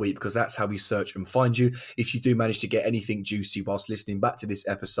Shinies of the Week, because that's how we search and find you. If you do manage to get anything juicy whilst listening back to this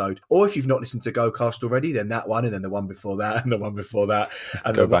episode, or if you've not listened to GoCast already, then that one, and then the one before that, and the one before that.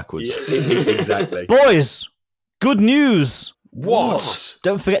 And go backwards. Exactly. Boys, good news. What?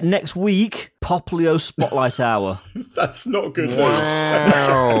 Don't forget next week, Poplio Spotlight Hour. That's not good news.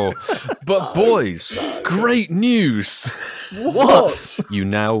 Wow. But boys, great news. What? You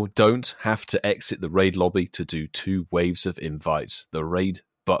now don't have to exit the raid lobby to do 2 waves of invites. The raid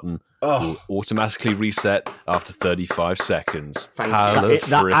button will automatically reset after 35 seconds.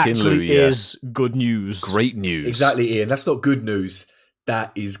 That actually is good news. Great news. Exactly, Ian. That's not good news.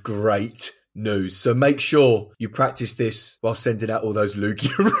 That is great news. So make sure you practice this while sending out all those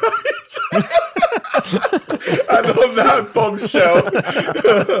Lugia raids. And on that bombshell,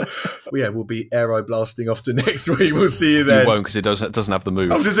 we'll be aero blasting off to next week. We'll see you then. You won't, because it doesn't have the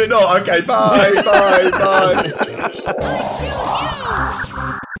move. Oh, does it not? Okay, bye.